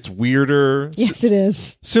 It's weirder. Yes, it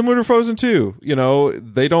is. Similar to Frozen 2. You know,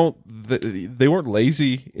 they weren't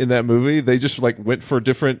lazy in that movie. They just like went for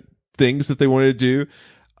different things that they wanted to do.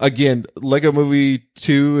 Again, Lego Movie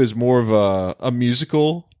 2 is more of a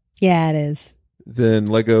musical. Yeah, it is. Than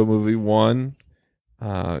Lego Movie 1.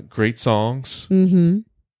 Great songs. Mm-hmm.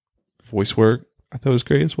 Voice work. I thought it was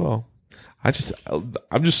great as well.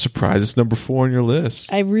 I'm just surprised it's number 4 on your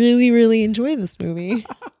list. I really, really enjoy this movie.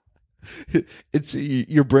 It's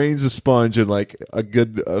your brain's a sponge, and like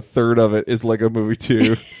a third of it is Lego Movie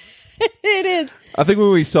 2. It is. I think when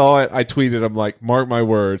we saw it, I tweeted, I'm like, mark my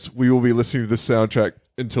words, we will be listening to this soundtrack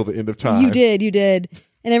until the end of time. You did.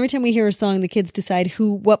 And every time we hear a song, the kids decide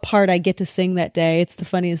what part I get to sing that day. It's the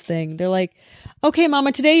funniest thing. They're like, okay,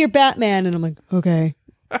 Mama, today you're Batman. And I'm like, okay.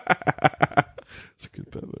 It's a good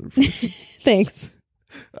Batman impression. Thanks.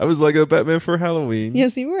 I was Lego Batman for Halloween.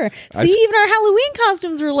 Yes, you were. Even our Halloween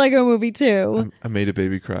costumes were Lego Movie too. I made a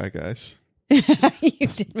baby cry, guys. You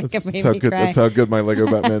did make a baby cry. That's how good my Lego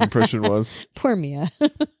Batman impression was. Poor Mia.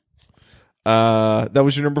 That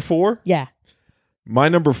was your number 4? Yeah. My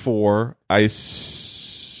number 4,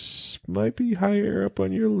 might be higher up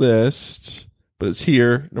on your list, but it's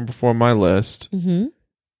here, number 4 on my list. Mm-hmm.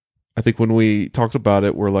 I think when we talked about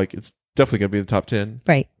it, we're like, it's definitely going to be in the top 10.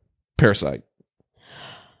 Right. Parasite.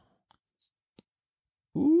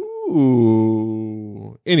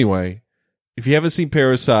 Ooh. Anyway, if you haven't seen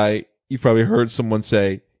Parasite, you've probably heard someone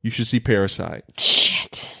say you should see Parasite.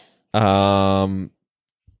 Shit.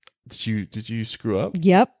 Did you screw up?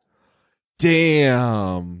 Yep.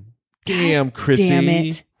 Damn, Chrissy. Damn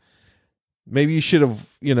it. Maybe you should have,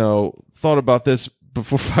 thought about this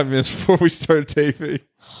before 5 minutes before we started taping.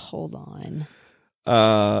 Hold on.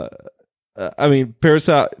 I mean,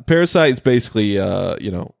 Parasite is basically,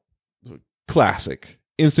 classic,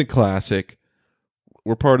 instant classic.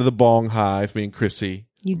 We're part of the Bong Hive, me and Chrissy.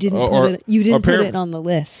 You didn't put it on the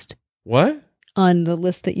list. What? On the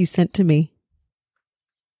list that you sent to me.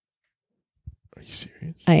 Are you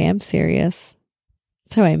serious? I am serious.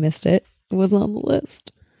 That's how I missed it. It wasn't on the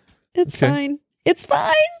list. It's okay. fine. It's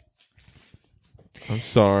fine. I'm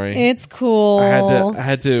sorry. It's cool. I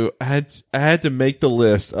had to make the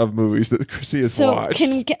list of movies that Chrissy has watched.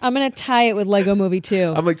 I'm going to tie it with Lego Movie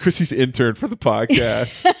 2. I'm like Chrissy's intern for the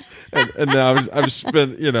podcast, and now I've just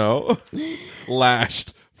been,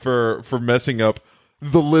 lashed for messing up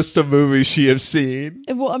the list of movies she has seen.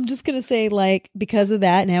 Well, I'm just going to say, because of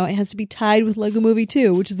that, now it has to be tied with Lego Movie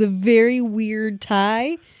 2, which is a very weird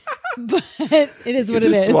tie, but it is what it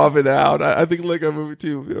is. Just swap it out. I think Lego Movie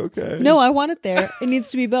 2 will be okay. No, I want it there. It needs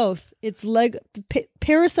to be both. It's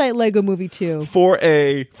Parasite Lego Movie 2.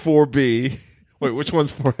 4A, 4B. Wait, which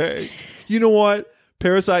one's 4A? You know what?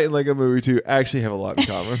 Parasite and Lego Movie 2 actually have a lot in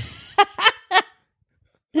common.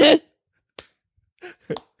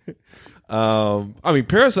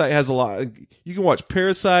 Parasite has a lot. You can watch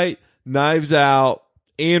Parasite, Knives Out,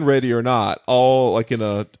 and Ready or Not, all in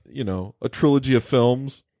a trilogy of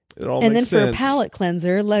films. It all and makes then sense. For a palate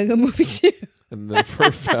cleanser, Lego Movie 2. And then for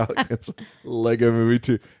a palate cleanser, Lego Movie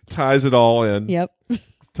 2 ties it all in. Yep.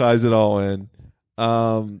 Ties it all in.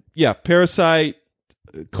 Parasite,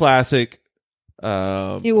 classic.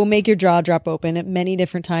 It will make your jaw drop open at many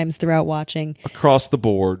different times throughout watching. Across the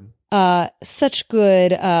board. Such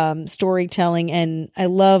good storytelling, and I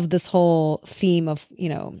love this whole theme of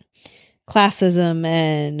classism,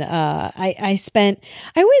 and I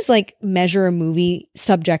always measure a movie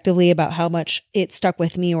subjectively about how much it stuck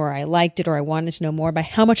with me, or I liked it, or I wanted to know more, by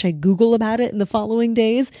how much I Google about it in the following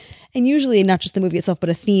days, and usually not just the movie itself, but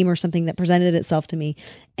a theme or something that presented itself to me.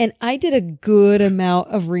 And I did a good amount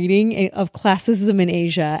of reading of classism in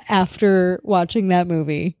Asia after watching that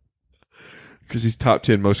movie. Because he's top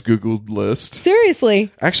 10 most Googled list. Seriously.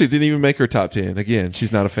 Actually, didn't even make her top 10. Again,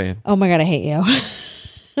 she's not a fan. Oh my God, I hate you.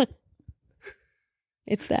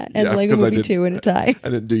 It's that. And Lego Movie 2 in a tie. I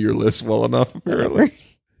didn't do your list well enough, apparently.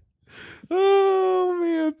 Oh,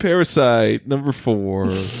 man. Parasite, number 4.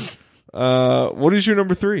 What is your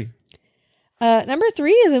number 3? Number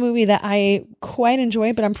 3 is a movie that I quite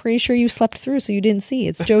enjoy, but I'm pretty sure you slept through, so you didn't see.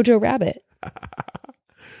 It's Jojo Rabbit.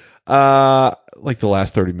 The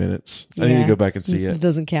last 30 minutes. I need to go back and see it. It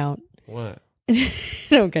doesn't count. What?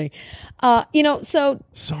 Okay. So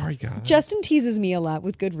sorry, guys. Justin teases me a lot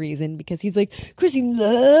with good reason, because he's like, Chrissy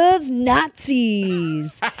loves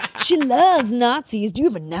Nazis. She loves Nazis. Do you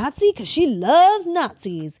have a Nazi? Because she loves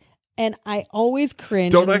Nazis. And I always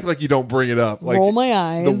cringe. Don't act like you don't bring it up. Roll my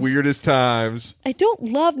eyes. The weirdest times. I don't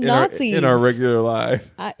love Nazis. In our regular life.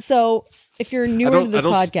 So if you're newer to this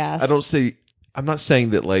podcast. I'm not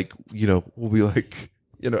saying that we'll be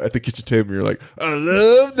at the kitchen table and you're like, I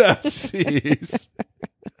love Nazis.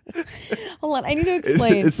 Hold on, I need to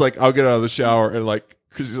explain. It's like I'll get out of the shower and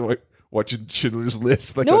Chrissy's watching Schindler's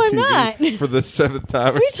List on I'm TV not. for the 7th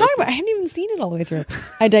time. What are you talking about? I haven't even seen it all the way through.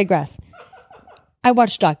 I digress. I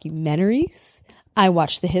watch documentaries. I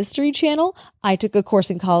watched the History Channel. I took a course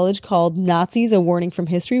in college called Nazis: A Warning from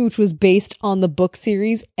History, which was based on the book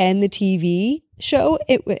series and the TV show.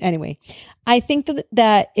 Anyway, I think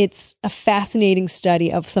that it's a fascinating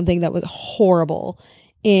study of something that was horrible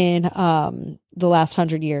in the last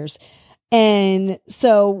 100 years. And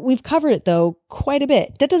so we've covered it, though, quite a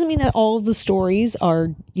bit. That doesn't mean that all of the stories are,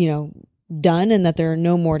 done and that there are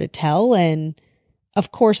no more to tell. And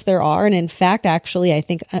of course there are. And in fact, actually, I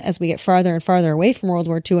think as we get farther and farther away from World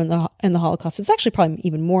War II and the Holocaust, it's actually probably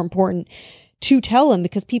even more important to tell them,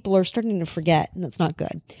 because people are starting to forget, and that's not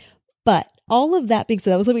good. But all of that being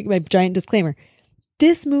said, that was my giant disclaimer.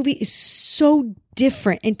 This movie is so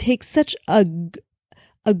different and takes such a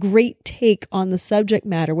great take on the subject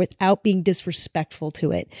matter without being disrespectful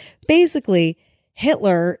to it. Basically,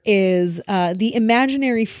 Hitler is the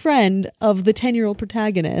imaginary friend of the 10-year-old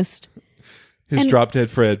protagonist. His drop dead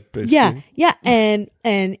Fred, basically. Yeah.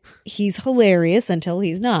 And he's hilarious until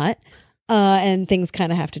he's not. And things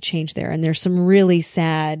kind of have to change there. And there's some really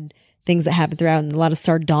sad things that happen throughout, and a lot of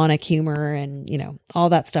sardonic humor and, all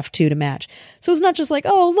that stuff too to match. So it's not just like,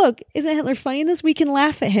 oh, look, isn't Hitler funny in this? We can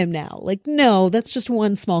laugh at him now. No, that's just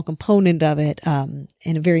one small component of it, and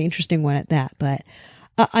a very interesting one at that. But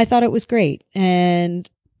I thought it was great. And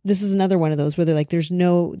this is another one of those where they're like, there's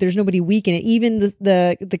nobody weak in it. Even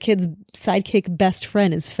the kid's sidekick best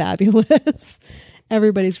friend is fabulous.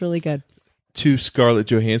 Everybody's really good. 2 Scarlett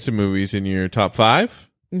Johansson movies in your top 5?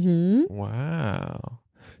 Mm-hmm. Wow.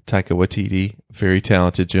 Taika Waititi, very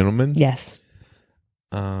talented gentleman. Yes.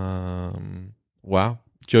 Wow.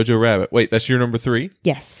 Jojo Rabbit. Wait, that's your number 3?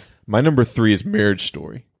 Yes. My number 3 is Marriage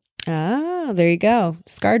Story. Ah, there you go.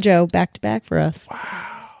 ScarJo back to back for us.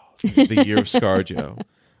 Wow. The year of ScarJo.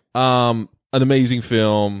 An amazing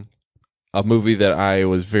film, a movie that I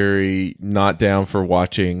was very not down for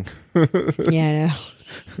watching Yeah, I know.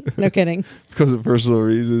 No kidding. because of personal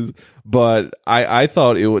reasons. But I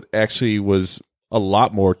thought it would actually was a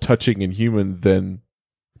lot more touching and human than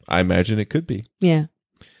I imagine it could be. Yeah.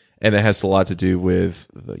 And it has a lot to do with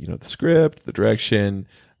the script, the direction,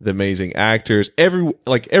 the amazing actors.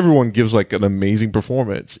 Everyone gives like an amazing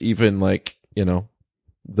performance, even like,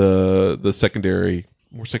 the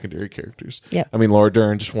more secondary characters. Yeah. I mean, Laura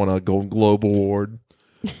Dern just won a Golden Globe Award.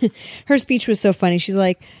 Her speech was so funny. She's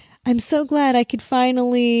like, I'm so glad I could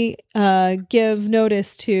finally give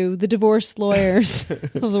notice to the divorced lawyers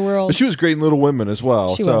of the world. But she was great in Little Women as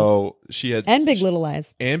well. She had and Big Little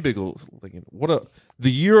Lies. And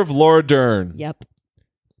the year of Laura Dern. Yep.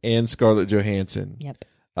 And Scarlett Johansson. Yep.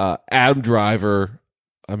 Adam Driver.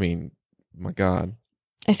 I mean, my God.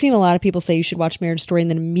 I've seen a lot of people say you should watch Marriage Story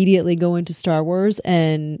and then immediately go into Star Wars,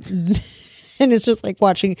 and and it's just like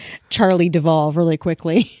watching Charlie devolve really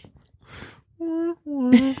quickly.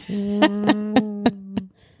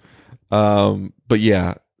 But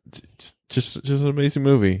yeah, just an amazing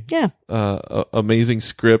movie. Yeah. Amazing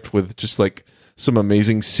script with just like some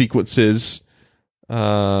amazing sequences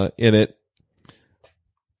in it.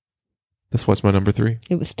 That's what's my number 3.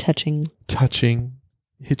 It was touching.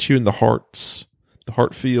 Hits you in the hearts. The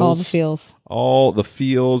heart feels. All the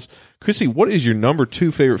feels. Chrissy, what is your number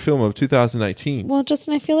 2 favorite film of 2019? Well,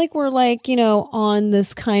 Justin, I feel like we're like, on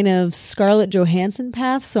this kind of Scarlett Johansson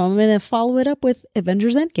path, so I'm going to follow it up with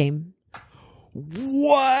Avengers Endgame.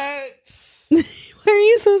 What? Why are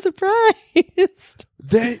you so surprised?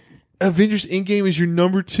 That Avengers Endgame is your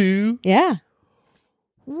number 2? Yeah.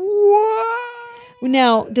 What?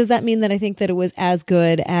 Now, does that mean that I think that it was as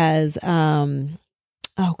good as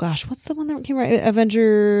oh gosh, what's the one that came out?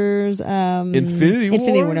 Avengers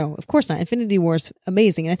Infinity War? No, of course not. Infinity War is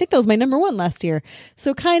amazing. And I think that was my number 1 last year.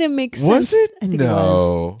 So it kind of makes sense. Was it? I think it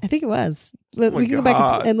was. I think it was. We can go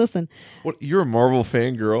back and listen. What? You're a Marvel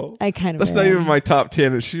fangirl? I kind of That's am. not even my top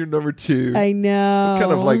 10. It's your number 2. I know. What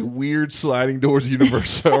kind of like weird sliding doors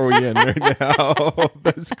universe are we in right now?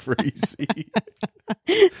 That's crazy.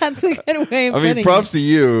 That's a good way of putting it. Props to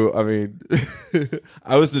you. I mean,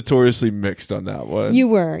 I was notoriously mixed on that one. You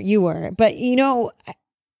were. But,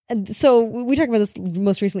 so we talked about this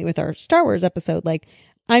most recently with our Star Wars episode. Like,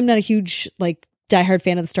 I'm not a huge, diehard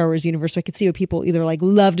fan of the Star Wars universe, so I could see how people either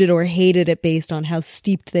loved it or hated it based on how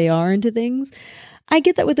steeped they are into things. I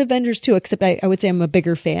get that with Avengers too, except I would say I'm a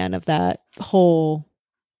bigger fan of that whole.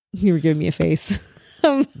 You were giving me a face.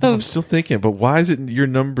 I'm still thinking, but why is it your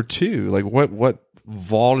number 2? Like, what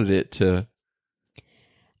vaulted it to?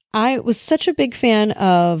 I was such a big fan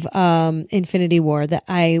of Infinity War that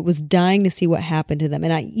I was dying to see what happened to them,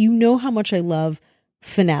 and how much I love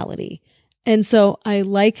finality. And so I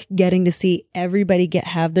like getting to see everybody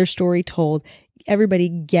have their story told, everybody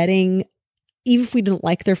getting, even if we didn't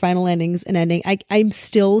like their final endings and ending, I'm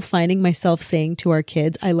still finding myself saying to our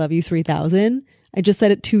kids, I love you 3000. I just said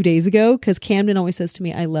it 2 days ago because Camden always says to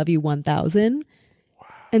me, I love you 1000. Wow.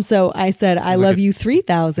 And so I said, I love you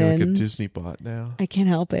 3000. You're like a Disney bot now. I can't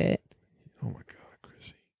help it. Oh my God.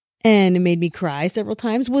 And it made me cry several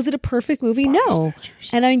times. Was it a perfect movie? No.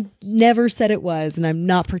 And I never said it was, and I'm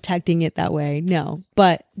not protecting it that way. No.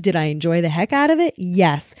 But did I enjoy the heck out of it?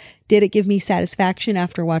 Yes. Did it give me satisfaction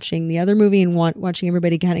after watching the other movie and watching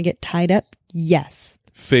everybody kind of get tied up? Yes.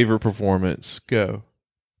 Favorite performance? Go.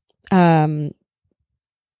 Captain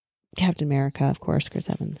America, of course, Chris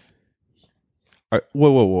Evans.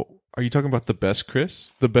 Whoa. Are you talking about the best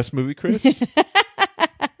Chris? The best movie Chris?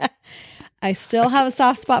 I still have a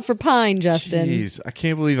soft spot for Pine, Justin. Jeez, I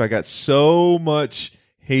can't believe I got so much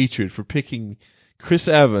hatred for picking Chris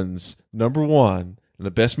Evans number 1 in the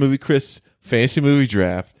best movie Chris fantasy movie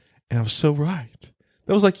draft, and I was so right.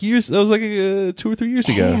 That was like 2 or 3 years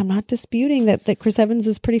ago. Hey, I'm not disputing that Chris Evans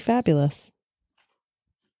is pretty fabulous.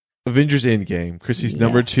 Avengers Endgame, Chrissy's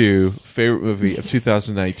number 2 favorite movie of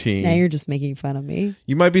 2019. Now you're just making fun of me.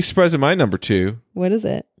 You might be surprised at my number 2. What is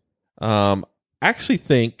it? I actually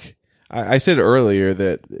think I said earlier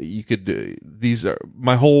that you could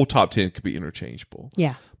my whole top 10 could be interchangeable.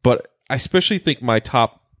 Yeah. But I especially think my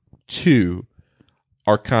top 2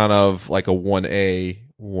 are kind of like a 1A,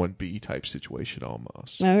 1B type situation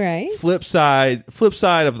almost. All right. Flip side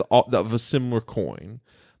of a similar coin.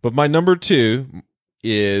 But my number 2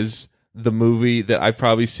 is the movie that I've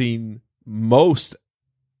probably seen most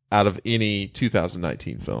out of any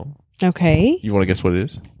 2019 film. Okay. You want to guess what it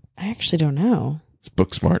is? I actually don't know. It's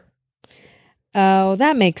Booksmart. Oh,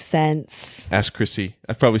 that makes sense. Ask Chrissy.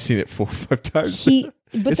 I've probably seen it 4 or 5 times.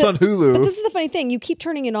 It's on Hulu. But this is the funny thing. You keep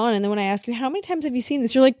turning it on, and then when I ask you, how many times have you seen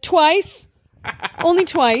this? You're like, twice. Only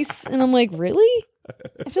twice. And I'm like, really?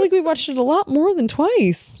 I feel like we watched it a lot more than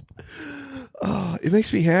twice. Oh, it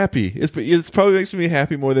makes me happy. It's probably makes me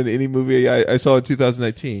happy more than any movie I saw in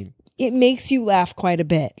 2019. It makes you laugh quite a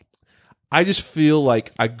bit. I just feel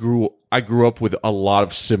like I grew up with a lot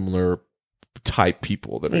of similar type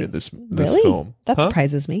people that are in this Really? film. That Huh?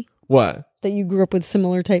 surprises me. What? That you grew up with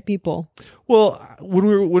similar type people. Well, when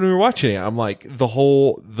we were watching it, I'm like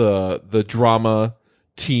the drama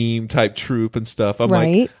team type troupe and stuff. I'm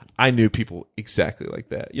Right. like, I knew people exactly like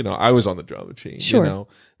that. You know, I was on the drama team. Sure. You know,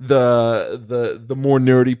 the more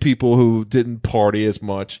nerdy people who didn't party as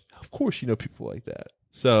much. Of course, you know people like that.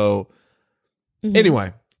 So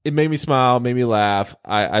anyway, it made me smile, made me laugh.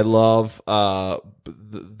 I love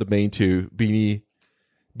the main two.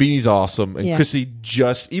 Beanie's awesome, and Yeah. Chrissy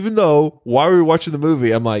just, even though while we were watching the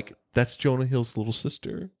movie, I'm like, that's Jonah Hill's little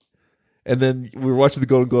sister. And then we were watching the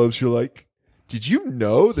Golden Globes. You're like, did you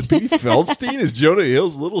know that Beanie Feldstein is Jonah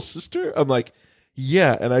Hill's little sister? I'm like,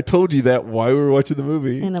 yeah, and I told you that while we were watching the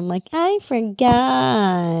movie. And I'm like, I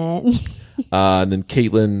forgot. And then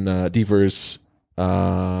Caitlin Devers,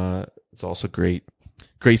 it's also great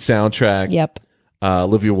soundtrack. Yep.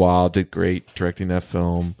 Olivia Wilde did great directing that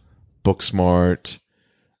film. Booksmart,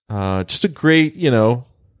 just a great,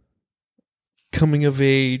 coming of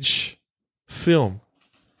age film.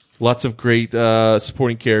 Lots of great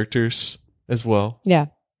supporting characters as well. Yeah.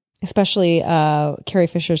 Especially Carrie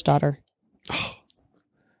Fisher's daughter.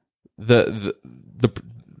 The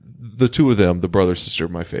two of them, the brother sister, are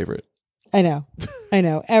my favorite. I know.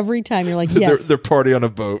 Every time you're like, yes. They're party on a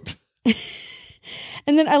boat.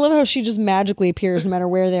 And then I love how she just magically appears no matter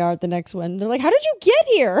where they are at the next one. They're like, how did you get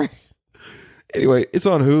here? Anyway, it's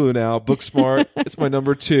on Hulu now. Booksmart. It's my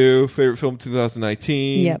number 2 favorite film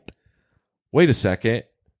 2019. Yep. Wait a second.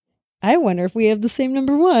 I wonder if we have the same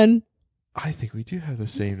number 1. I think we do have the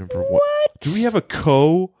same number 1. What? Do we have a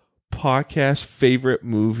podcast favorite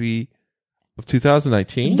movie of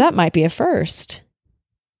 2019? That might be a first.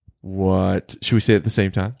 What? Should we say it at the same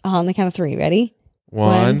time? On the count of 3. Ready?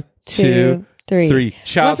 1, 2, 3.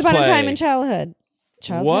 Child's Once Upon a Play. Time in Childhood.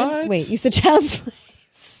 What? Wait, you said Child's Play.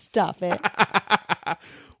 Stop it.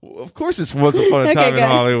 Well, of course, it's Once Upon a Time in good.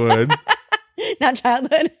 Hollywood. Not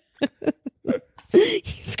Childhood. You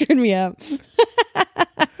screwed me up.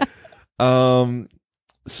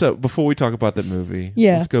 So before we talk about that movie,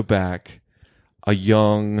 Yeah. let's go back. A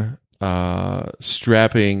young,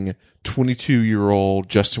 strapping 22-year-old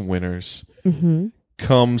Justin Winters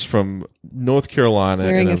comes from North Carolina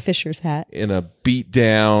Wearing a Fisher's hat. in a beat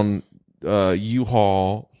down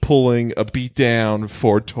U-Haul, pulling a beat down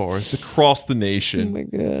Ford Taurus across the Oh nation, my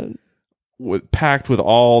God. packed with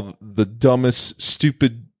all the dumbest,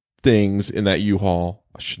 stupid things in that U-Haul.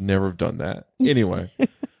 I should never have done that. Anyway,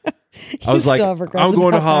 I was You like, still have regrets I'm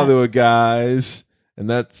going to about that. Hollywood, guys. And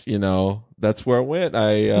that's where I went.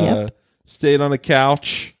 I stayed on the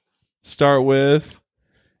couch, start with,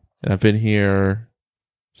 and I've been here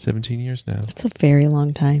 17 years now. That's a very long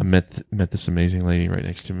I time. met this amazing lady right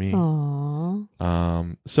next to me.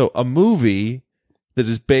 Aww. So a movie that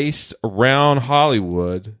is based around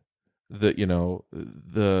Hollywood, the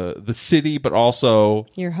city, but also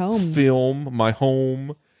Your home. film, my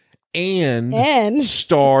home, and And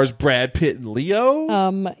stars Brad Pitt and Leo,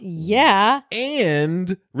 yeah.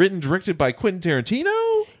 and written and directed by Quentin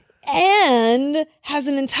Tarantino. And has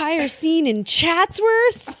an entire scene in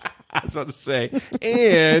Chatsworth. I was about to say,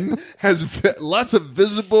 and has lots of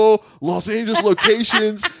visible Los Angeles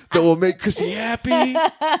locations that will make Chrissy happy.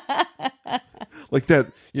 Like that,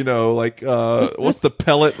 what's the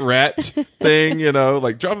pellet rat thing?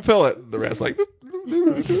 Like drop a pellet. The rat's like,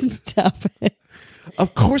 Stop it.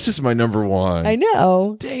 of course it's my number 1. I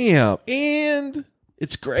know. Damn. And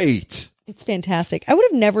it's great. It's fantastic. I would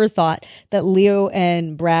have never thought that Leo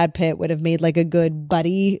and Brad Pitt would have made like a good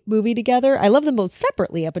buddy movie together. I love them both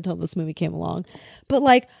separately up until this movie came along. But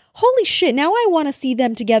like, holy shit, now I want to see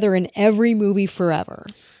them together in every movie forever.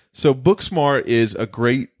 So Booksmart is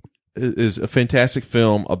a fantastic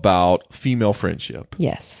film about female friendship.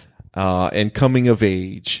 Yes. And coming of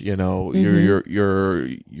age. You're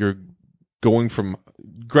going from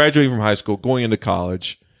graduating from high school, going into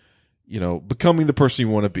college, becoming the person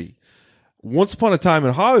you want to be. Once Upon a Time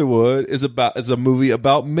in Hollywood is a movie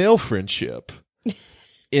about male friendship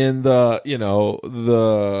in the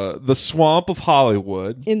swamp of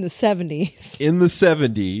Hollywood In the 70s. in the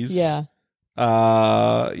 70s. Yeah.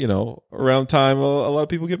 Around the time a lot of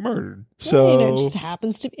people get murdered. Well, So it just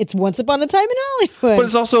happens to. It's Once Upon a Time in Hollywood. but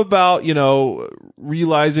it's also about,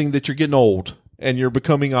 realizing that you're getting old and you're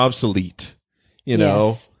becoming obsolete,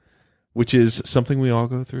 Yes. which is something we all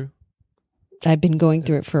go through. I've been going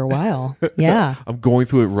through it for a while. Yeah. I'm going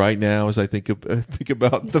through it right now as I think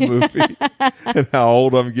about the movie and how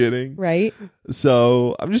old I'm getting. Right.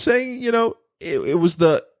 So I'm just saying, it was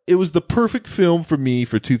the perfect film for me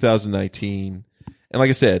for 2019. And like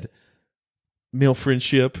I said, male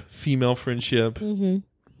friendship, female friendship. Mm-hmm. We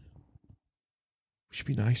should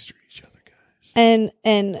be nice to each other, guys.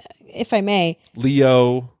 And if I may,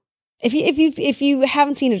 Leo. If you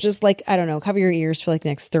haven't seen it, just like, I don't know, cover your ears for like the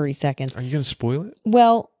next 30 seconds. Are you going to spoil it?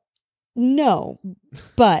 Well, no,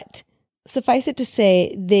 but suffice it to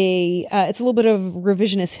say, it's a little bit of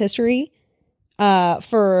revisionist history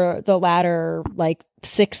for the latter like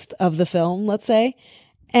sixth of the film, let's say.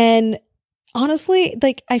 And honestly,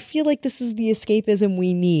 like, I feel like this is the escapism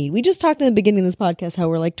we need. We just talked in the beginning of this podcast how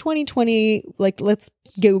we're like 2020, like, let's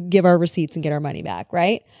go give our receipts and get our money back,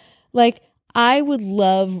 right? Like, I would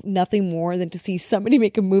love nothing more than to see somebody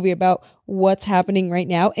make a movie about what's happening right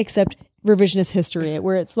now, except revisionist history,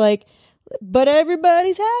 where it's like, but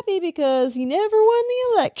everybody's happy because he never won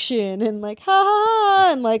the election, and like, ha ha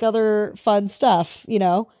ha, and like other fun stuff,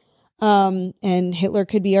 and Hitler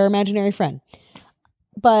could be our imaginary friend.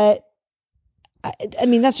 But I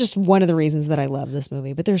mean, that's just one of the reasons that I love this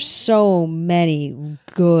movie, but there's so many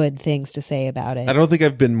good things to say about it. I don't think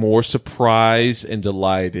I've been more surprised and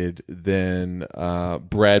delighted than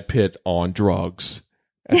Brad Pitt on drugs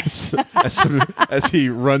as he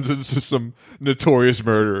runs into some notorious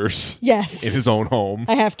murderers. Yes. In his own home.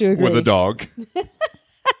 I have to agree. With a dog.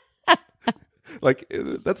 Like,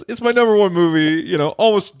 it's my number one movie,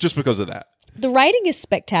 almost just because of that. The writing is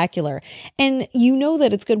spectacular. And you know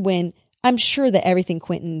that it's good when I'm sure that everything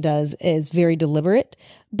Quentin does is very deliberate,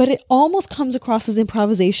 but it almost comes across as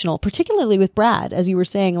improvisational, particularly with Brad, as you were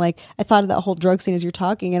saying. Like, I thought of that whole drug scene as you're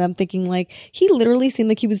talking, and I'm thinking, like, he literally seemed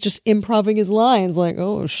like he was just improvising his lines, like,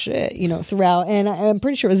 oh shit, throughout. And I'm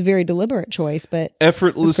pretty sure it was a very deliberate choice, but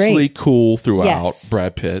effortlessly cool throughout. Yes.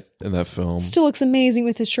 Brad Pitt in that film still looks amazing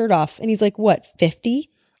with his shirt off, and he's like, what,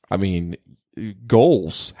 50? I mean,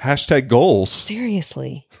 goals. #goals.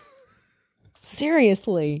 Seriously.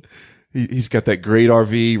 He's got that great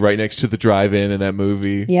RV right next to the drive-in in that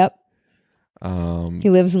movie. Yep. He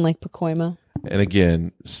lives in Lake Pacoima. And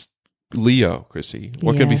again, Leo, Chrissy.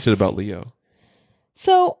 What can be said about Leo?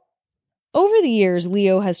 So, over the years,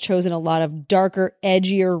 Leo has chosen a lot of darker,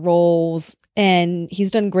 edgier roles, and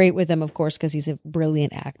he's done great with them, of course, because he's a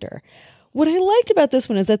brilliant actor. What I liked about this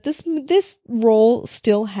one is that this role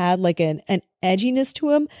still had like an edginess to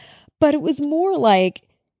him, but it was more like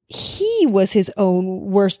he was his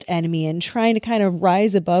own worst enemy and trying to kind of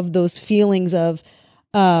rise above those feelings of,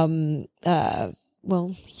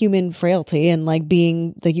 human frailty and like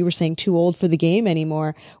being, like you were saying, too old for the game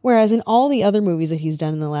anymore. Whereas in all the other movies that he's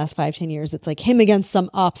done in the last 5-10 years, it's like him against some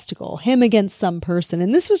obstacle, him against some person.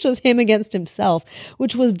 And this was just him against himself,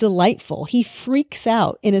 which was delightful. He freaks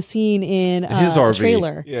out in a scene in his RV.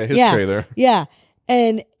 Trailer. Yeah, his trailer. Yeah.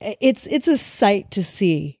 And it's a sight to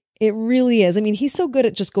see. It really is. I mean, he's so good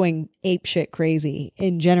at just going apeshit crazy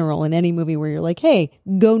in general in any movie where you're like, hey,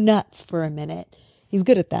 go nuts for a minute. He's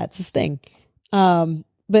good at that. It's his thing.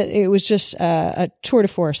 But it was just a tour de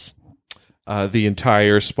force. The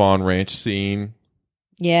entire Spawn Ranch scene.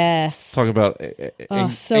 Yes. Talking about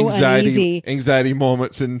so uneasy. Anxiety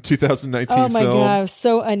moments in 2019 Oh my film. God, I was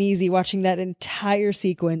so uneasy watching that entire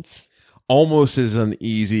sequence. Almost as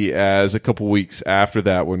uneasy as a couple weeks after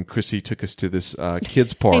that when Chrissy took us to this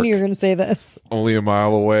kids park. I knew you were going to say this. Only a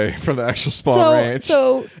mile away from the actual Spawn Ranch.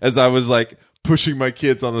 So as I was like pushing my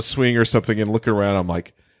kids on a swing or something and looking around, I'm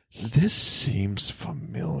like, this seems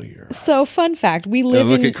familiar. So fun fact, we live and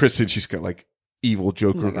I look at Chrissy and she's got like evil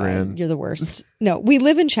Joker oh grin. God, you're the worst. No, we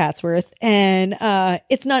live in Chatsworth and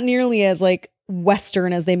it's not nearly as like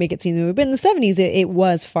Western as they make it seem to be. But in the 70s, it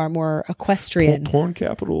was far more equestrian. Porn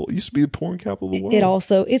capital. It used to be the porn capital of the world.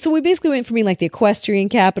 So we basically went from being like the equestrian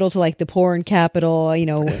capital to like the porn capital,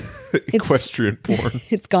 Equestrian porn.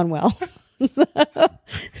 It's gone well. So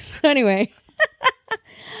anyway,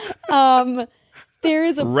 there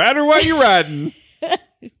is a rider while you're riding.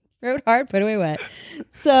 Rode hard, put away wet.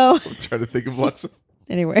 So I'm trying to think of lots of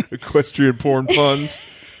anyway equestrian porn puns.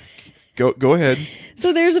 Go ahead.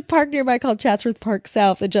 So there's a park nearby called Chatsworth Park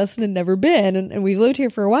South that Justin had never been. And we've lived here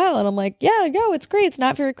for a while. And I'm like, yeah, go. It's great. It's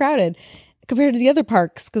not very crowded compared to the other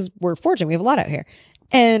parks because we're fortunate. We have a lot out here.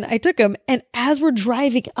 And I took him. And as we're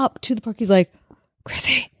driving up to the park, he's like,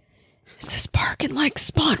 Chrissy, is this park in like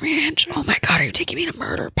Spawn Ranch? Oh my God, are you taking me to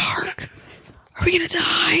Murder Park? Are we going to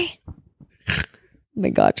die? my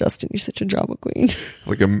God, Justin, you're such a drama queen.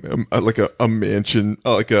 Like a mansion,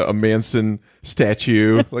 like a Manson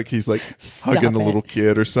statue. Like he's like Stop hugging a it. little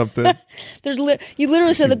kid or something. You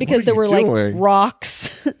literally said that because what there are were you like doing?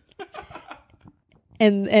 rocks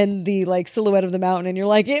and the like silhouette of the mountain, and you're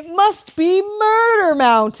like, it must be Murder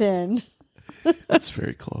Mountain. That's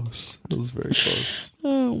very close. It was very close.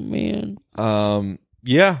 Oh man.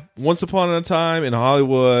 Yeah. Once Upon a Time in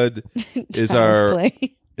Hollywood is Child's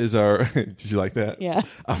Play. Did you like that? Yeah.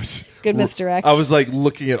 I was Good misdirect. I was like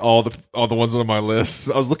looking at all the ones on my list.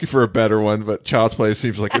 I was looking for a better one, but Child's Play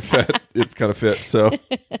seems like it kind of fits. So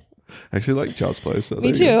I actually like Child's Play. So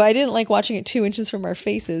Me too. I didn't like watching it 2 inches from our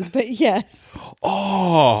faces, but yes.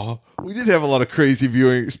 Oh, we did have a lot of crazy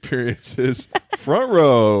viewing experiences. Front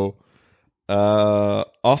row.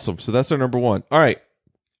 Awesome. So that's our number one. All right.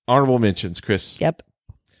 Honorable mentions, Chris. Yep.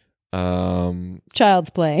 Child's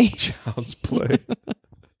Play. Child's Play.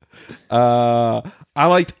 I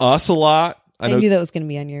liked Us a lot. I know knew that was going to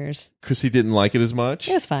be on yours. Chrissy didn't like it as much.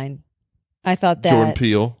 It was fine. I thought that Jordan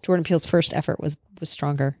Peele. Jordan Peele's first effort was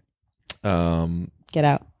stronger. Get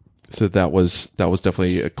Out. So that was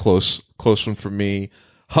definitely a close one for me.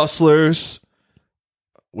 Hustlers,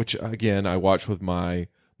 which again I watched with my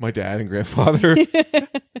dad and grandfather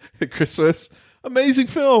at Christmas. Amazing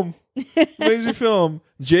film. Amazing film.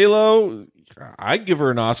 J-Lo, I'd give her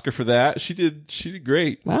an Oscar for that. She did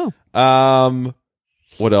great. Wow.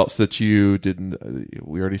 What else that you didn't?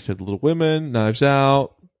 We already said Little Women, Knives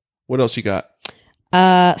Out. What else you got?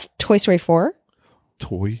 Toy Story 4.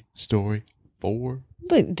 Toy Story 4.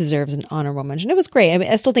 But it deserves an honorable mention. It was great. I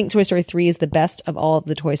mean, I still think Toy Story 3 is the best of all of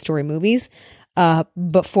the Toy Story movies.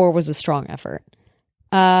 But 4 was a strong effort.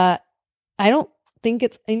 I don't think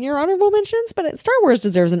it's in your honorable mentions, but Star Wars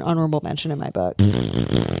deserves an honorable mention in my book.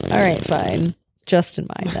 All right, fine. Just in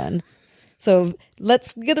mine then. So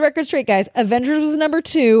let's get the record straight, guys. Avengers was number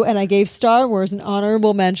 2, and I gave Star Wars an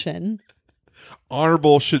honorable mention.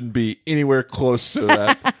 Honorable shouldn't be anywhere close to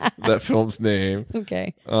that film's name.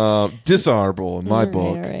 Okay. Dishonorable in my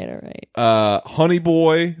book. All right. Honey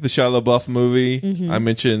Boy, the Shia LaBeouf movie. Mm-hmm. I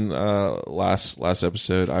mentioned last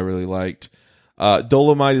episode. I really liked.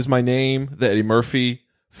 Dolomite is My Name, the Eddie Murphy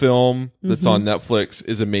film that's on Netflix,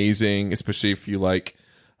 is amazing, especially if you like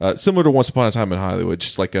similar to Once Upon a Time in Hollywood,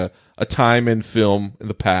 just like a time in film in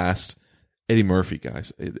the past. Eddie Murphy,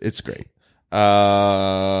 guys, it's great.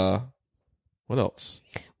 What else?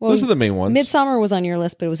 Well, those are the main ones. Midsommar was on your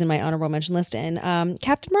list, but it was in my honorable mention list. And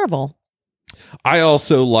Captain Marvel. I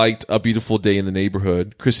also liked A Beautiful Day in the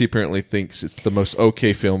Neighborhood. Chrissy apparently thinks it's the most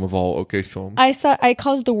okay film of all okay films. I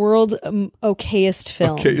called it the world's okayest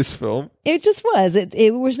film. Okayest film. It just was.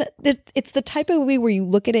 It was. It's the type of movie where you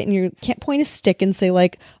look at it and you can't point a stick and say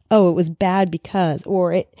like, "Oh, it was bad because,"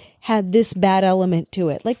 or "It had this bad element to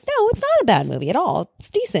it." Like, no, it's not a bad movie at all. It's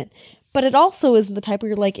decent. But it also is the type where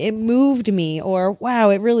you're like, it moved me, or wow,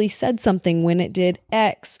 it really said something when it did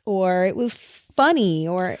X, or it was funny,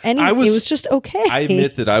 or anything. It was just okay. I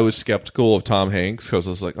admit that I was skeptical of Tom Hanks because I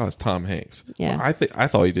was like, oh, it's Tom Hanks. Yeah. Well, I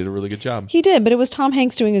thought he did a really good job. He did, but it was Tom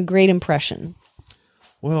Hanks doing a great impression.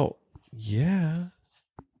 Well, yeah.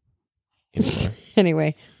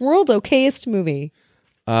 Anyway, world's okayest movie.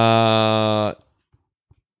 I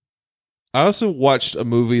also watched a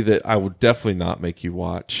movie that I would definitely not make you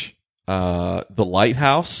watch. The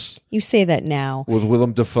Lighthouse. You say that now. With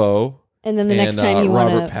Willem Dafoe. And then the next time you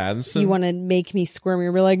Robert Pattinson. You want to make me squirm.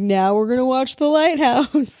 You'll be like, now we're going to watch The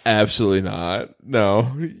Lighthouse. Absolutely not.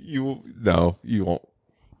 No, you won't.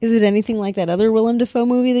 Is it anything like that other Willem Dafoe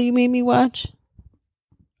movie that you made me watch?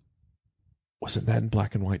 Wasn't that in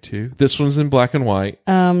black and white too? This one's in black and white.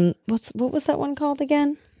 What was that one called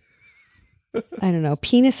again? I don't know.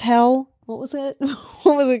 Penis Hell? What was it?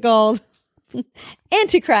 What was it called?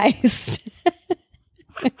 Antichrist.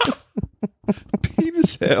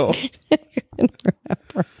 Penis Hell. I couldn't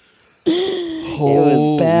remember.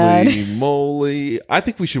 Holy bad. moly. I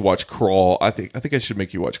think we should watch Crawl. I think I should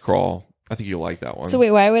make you watch Crawl. I think you'll like that one. So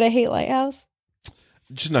wait, why would I hate Lighthouse?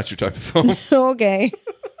 Just not your type of film. Okay.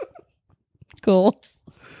 Cool.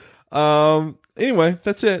 Anyway,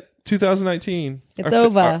 that's it. 2019. It's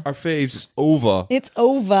over. Our faves is over. It's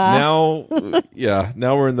over. Now,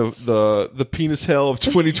 now we're in the penis hell of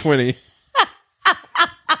 2020.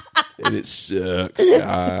 And it sucks,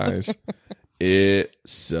 guys. It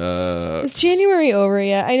sucks. Is January over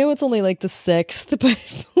yet? I know it's only like the 6th, but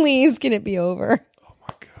please can it be over? Oh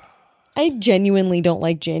my God. I genuinely don't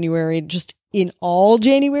like January, just in all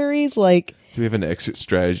Januaries. Like, do we have an exit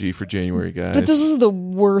strategy for January, guys? but this is the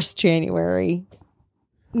worst January.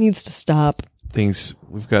 It needs to stop. things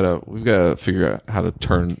we've got to figure out how to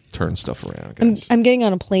turn stuff around, guys. I'm getting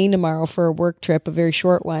on a plane tomorrow for a work trip, a very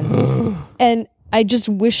short one. And I just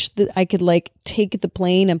wish that I could like take the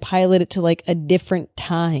plane and pilot it to like a different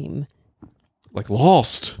time. Like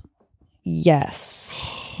Lost. Yes.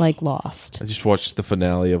 Like Lost. I just watched the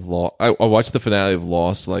finale of Lost. I watched the finale of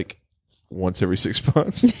Lost like once every 6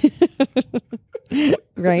 months.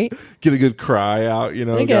 Right? Get a good cry out, you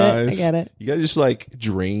know, I get guys. it. I get it. You gotta just like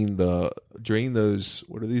drain those,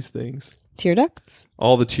 what are these things? Tear ducts?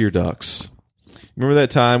 All the tear ducts. Remember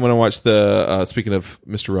that time when I watched the speaking of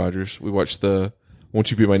Mr. Rogers, we watched the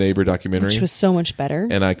Won't You Be My Neighbor documentary? Which was so much better.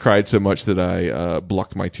 And I cried so much that I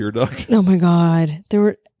blocked my tear duct. Oh my God.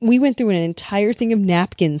 We went through an entire thing of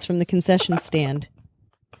napkins from the concession stand.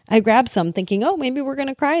 I grabbed some thinking, oh, maybe we're going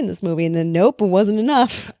to cry in this movie. And then nope, it wasn't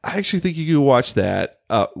enough. I actually think you could watch that,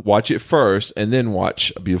 watch it first, and then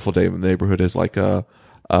watch A Beautiful Day in the Neighborhood as like a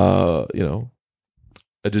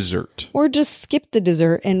dessert. Or just skip the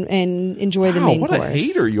dessert and enjoy the main course. What a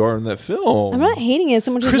hater you are in that film. I'm not hating it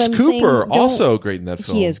so much as Chris I'm Cooper, saying, also great in that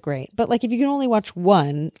film. He is great. But like if you can only watch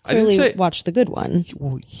one, I didn't clearly say- watch the good one.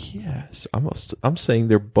 Well, yes. I'm saying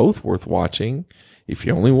they're both worth watching. If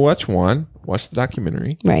you only watch one, watch the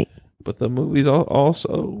documentary. Right. But the movie's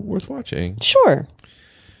also worth watching. Sure.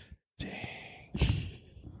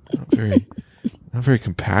 Not very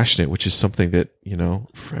compassionate, which is something that, you know,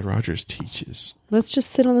 Fred Rogers teaches. Let's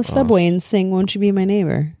just sit on the subway and sing Won't You Be My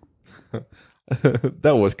Neighbor?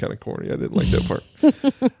 That was kind of corny. I didn't like that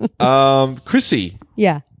part. Chrissy.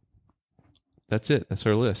 Yeah. That's it. That's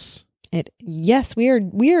our list. Yes, we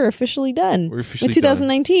are officially done. We're officially with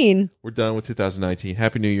 2019. We're done with 2019.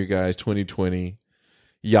 Happy New Year, guys. 2020.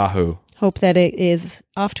 Yahoo. Hope that it is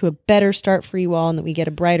off to a better start for you all and that we get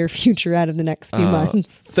a brighter future out of the next few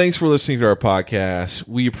months. Thanks for listening to our podcast.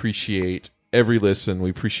 We appreciate every listen. We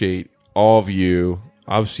appreciate all of you.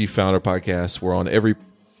 Obviously, you found our podcast. We're on every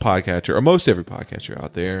podcatcher, or most every podcatcher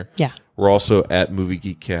out there. Yeah. We're also at Movie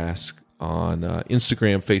Geekcast on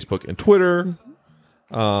Instagram, Facebook, and Twitter.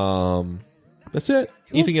 That's it.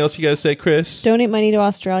 Anything else you got to say, Chris? Donate money to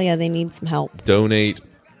Australia. They need some help. Donate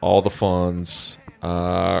all the funds.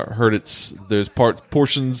 Heard there's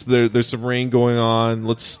portions there's some rain going on.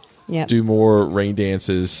 Let's do more rain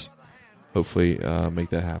dances. Hopefully make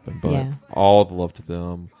that happen. But all the love to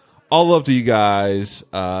them. All love to you guys.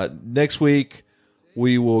 Next week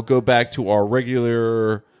we will go back to our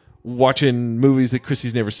regular watching movies that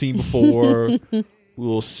Chrissy's never seen before.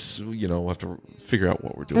 We'll have to figure out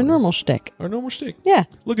what we're doing. Our normal shtick. Our normal shtick. Yeah.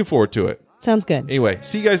 Looking forward to it. Sounds good. Anyway,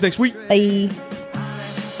 see you guys next week. Bye.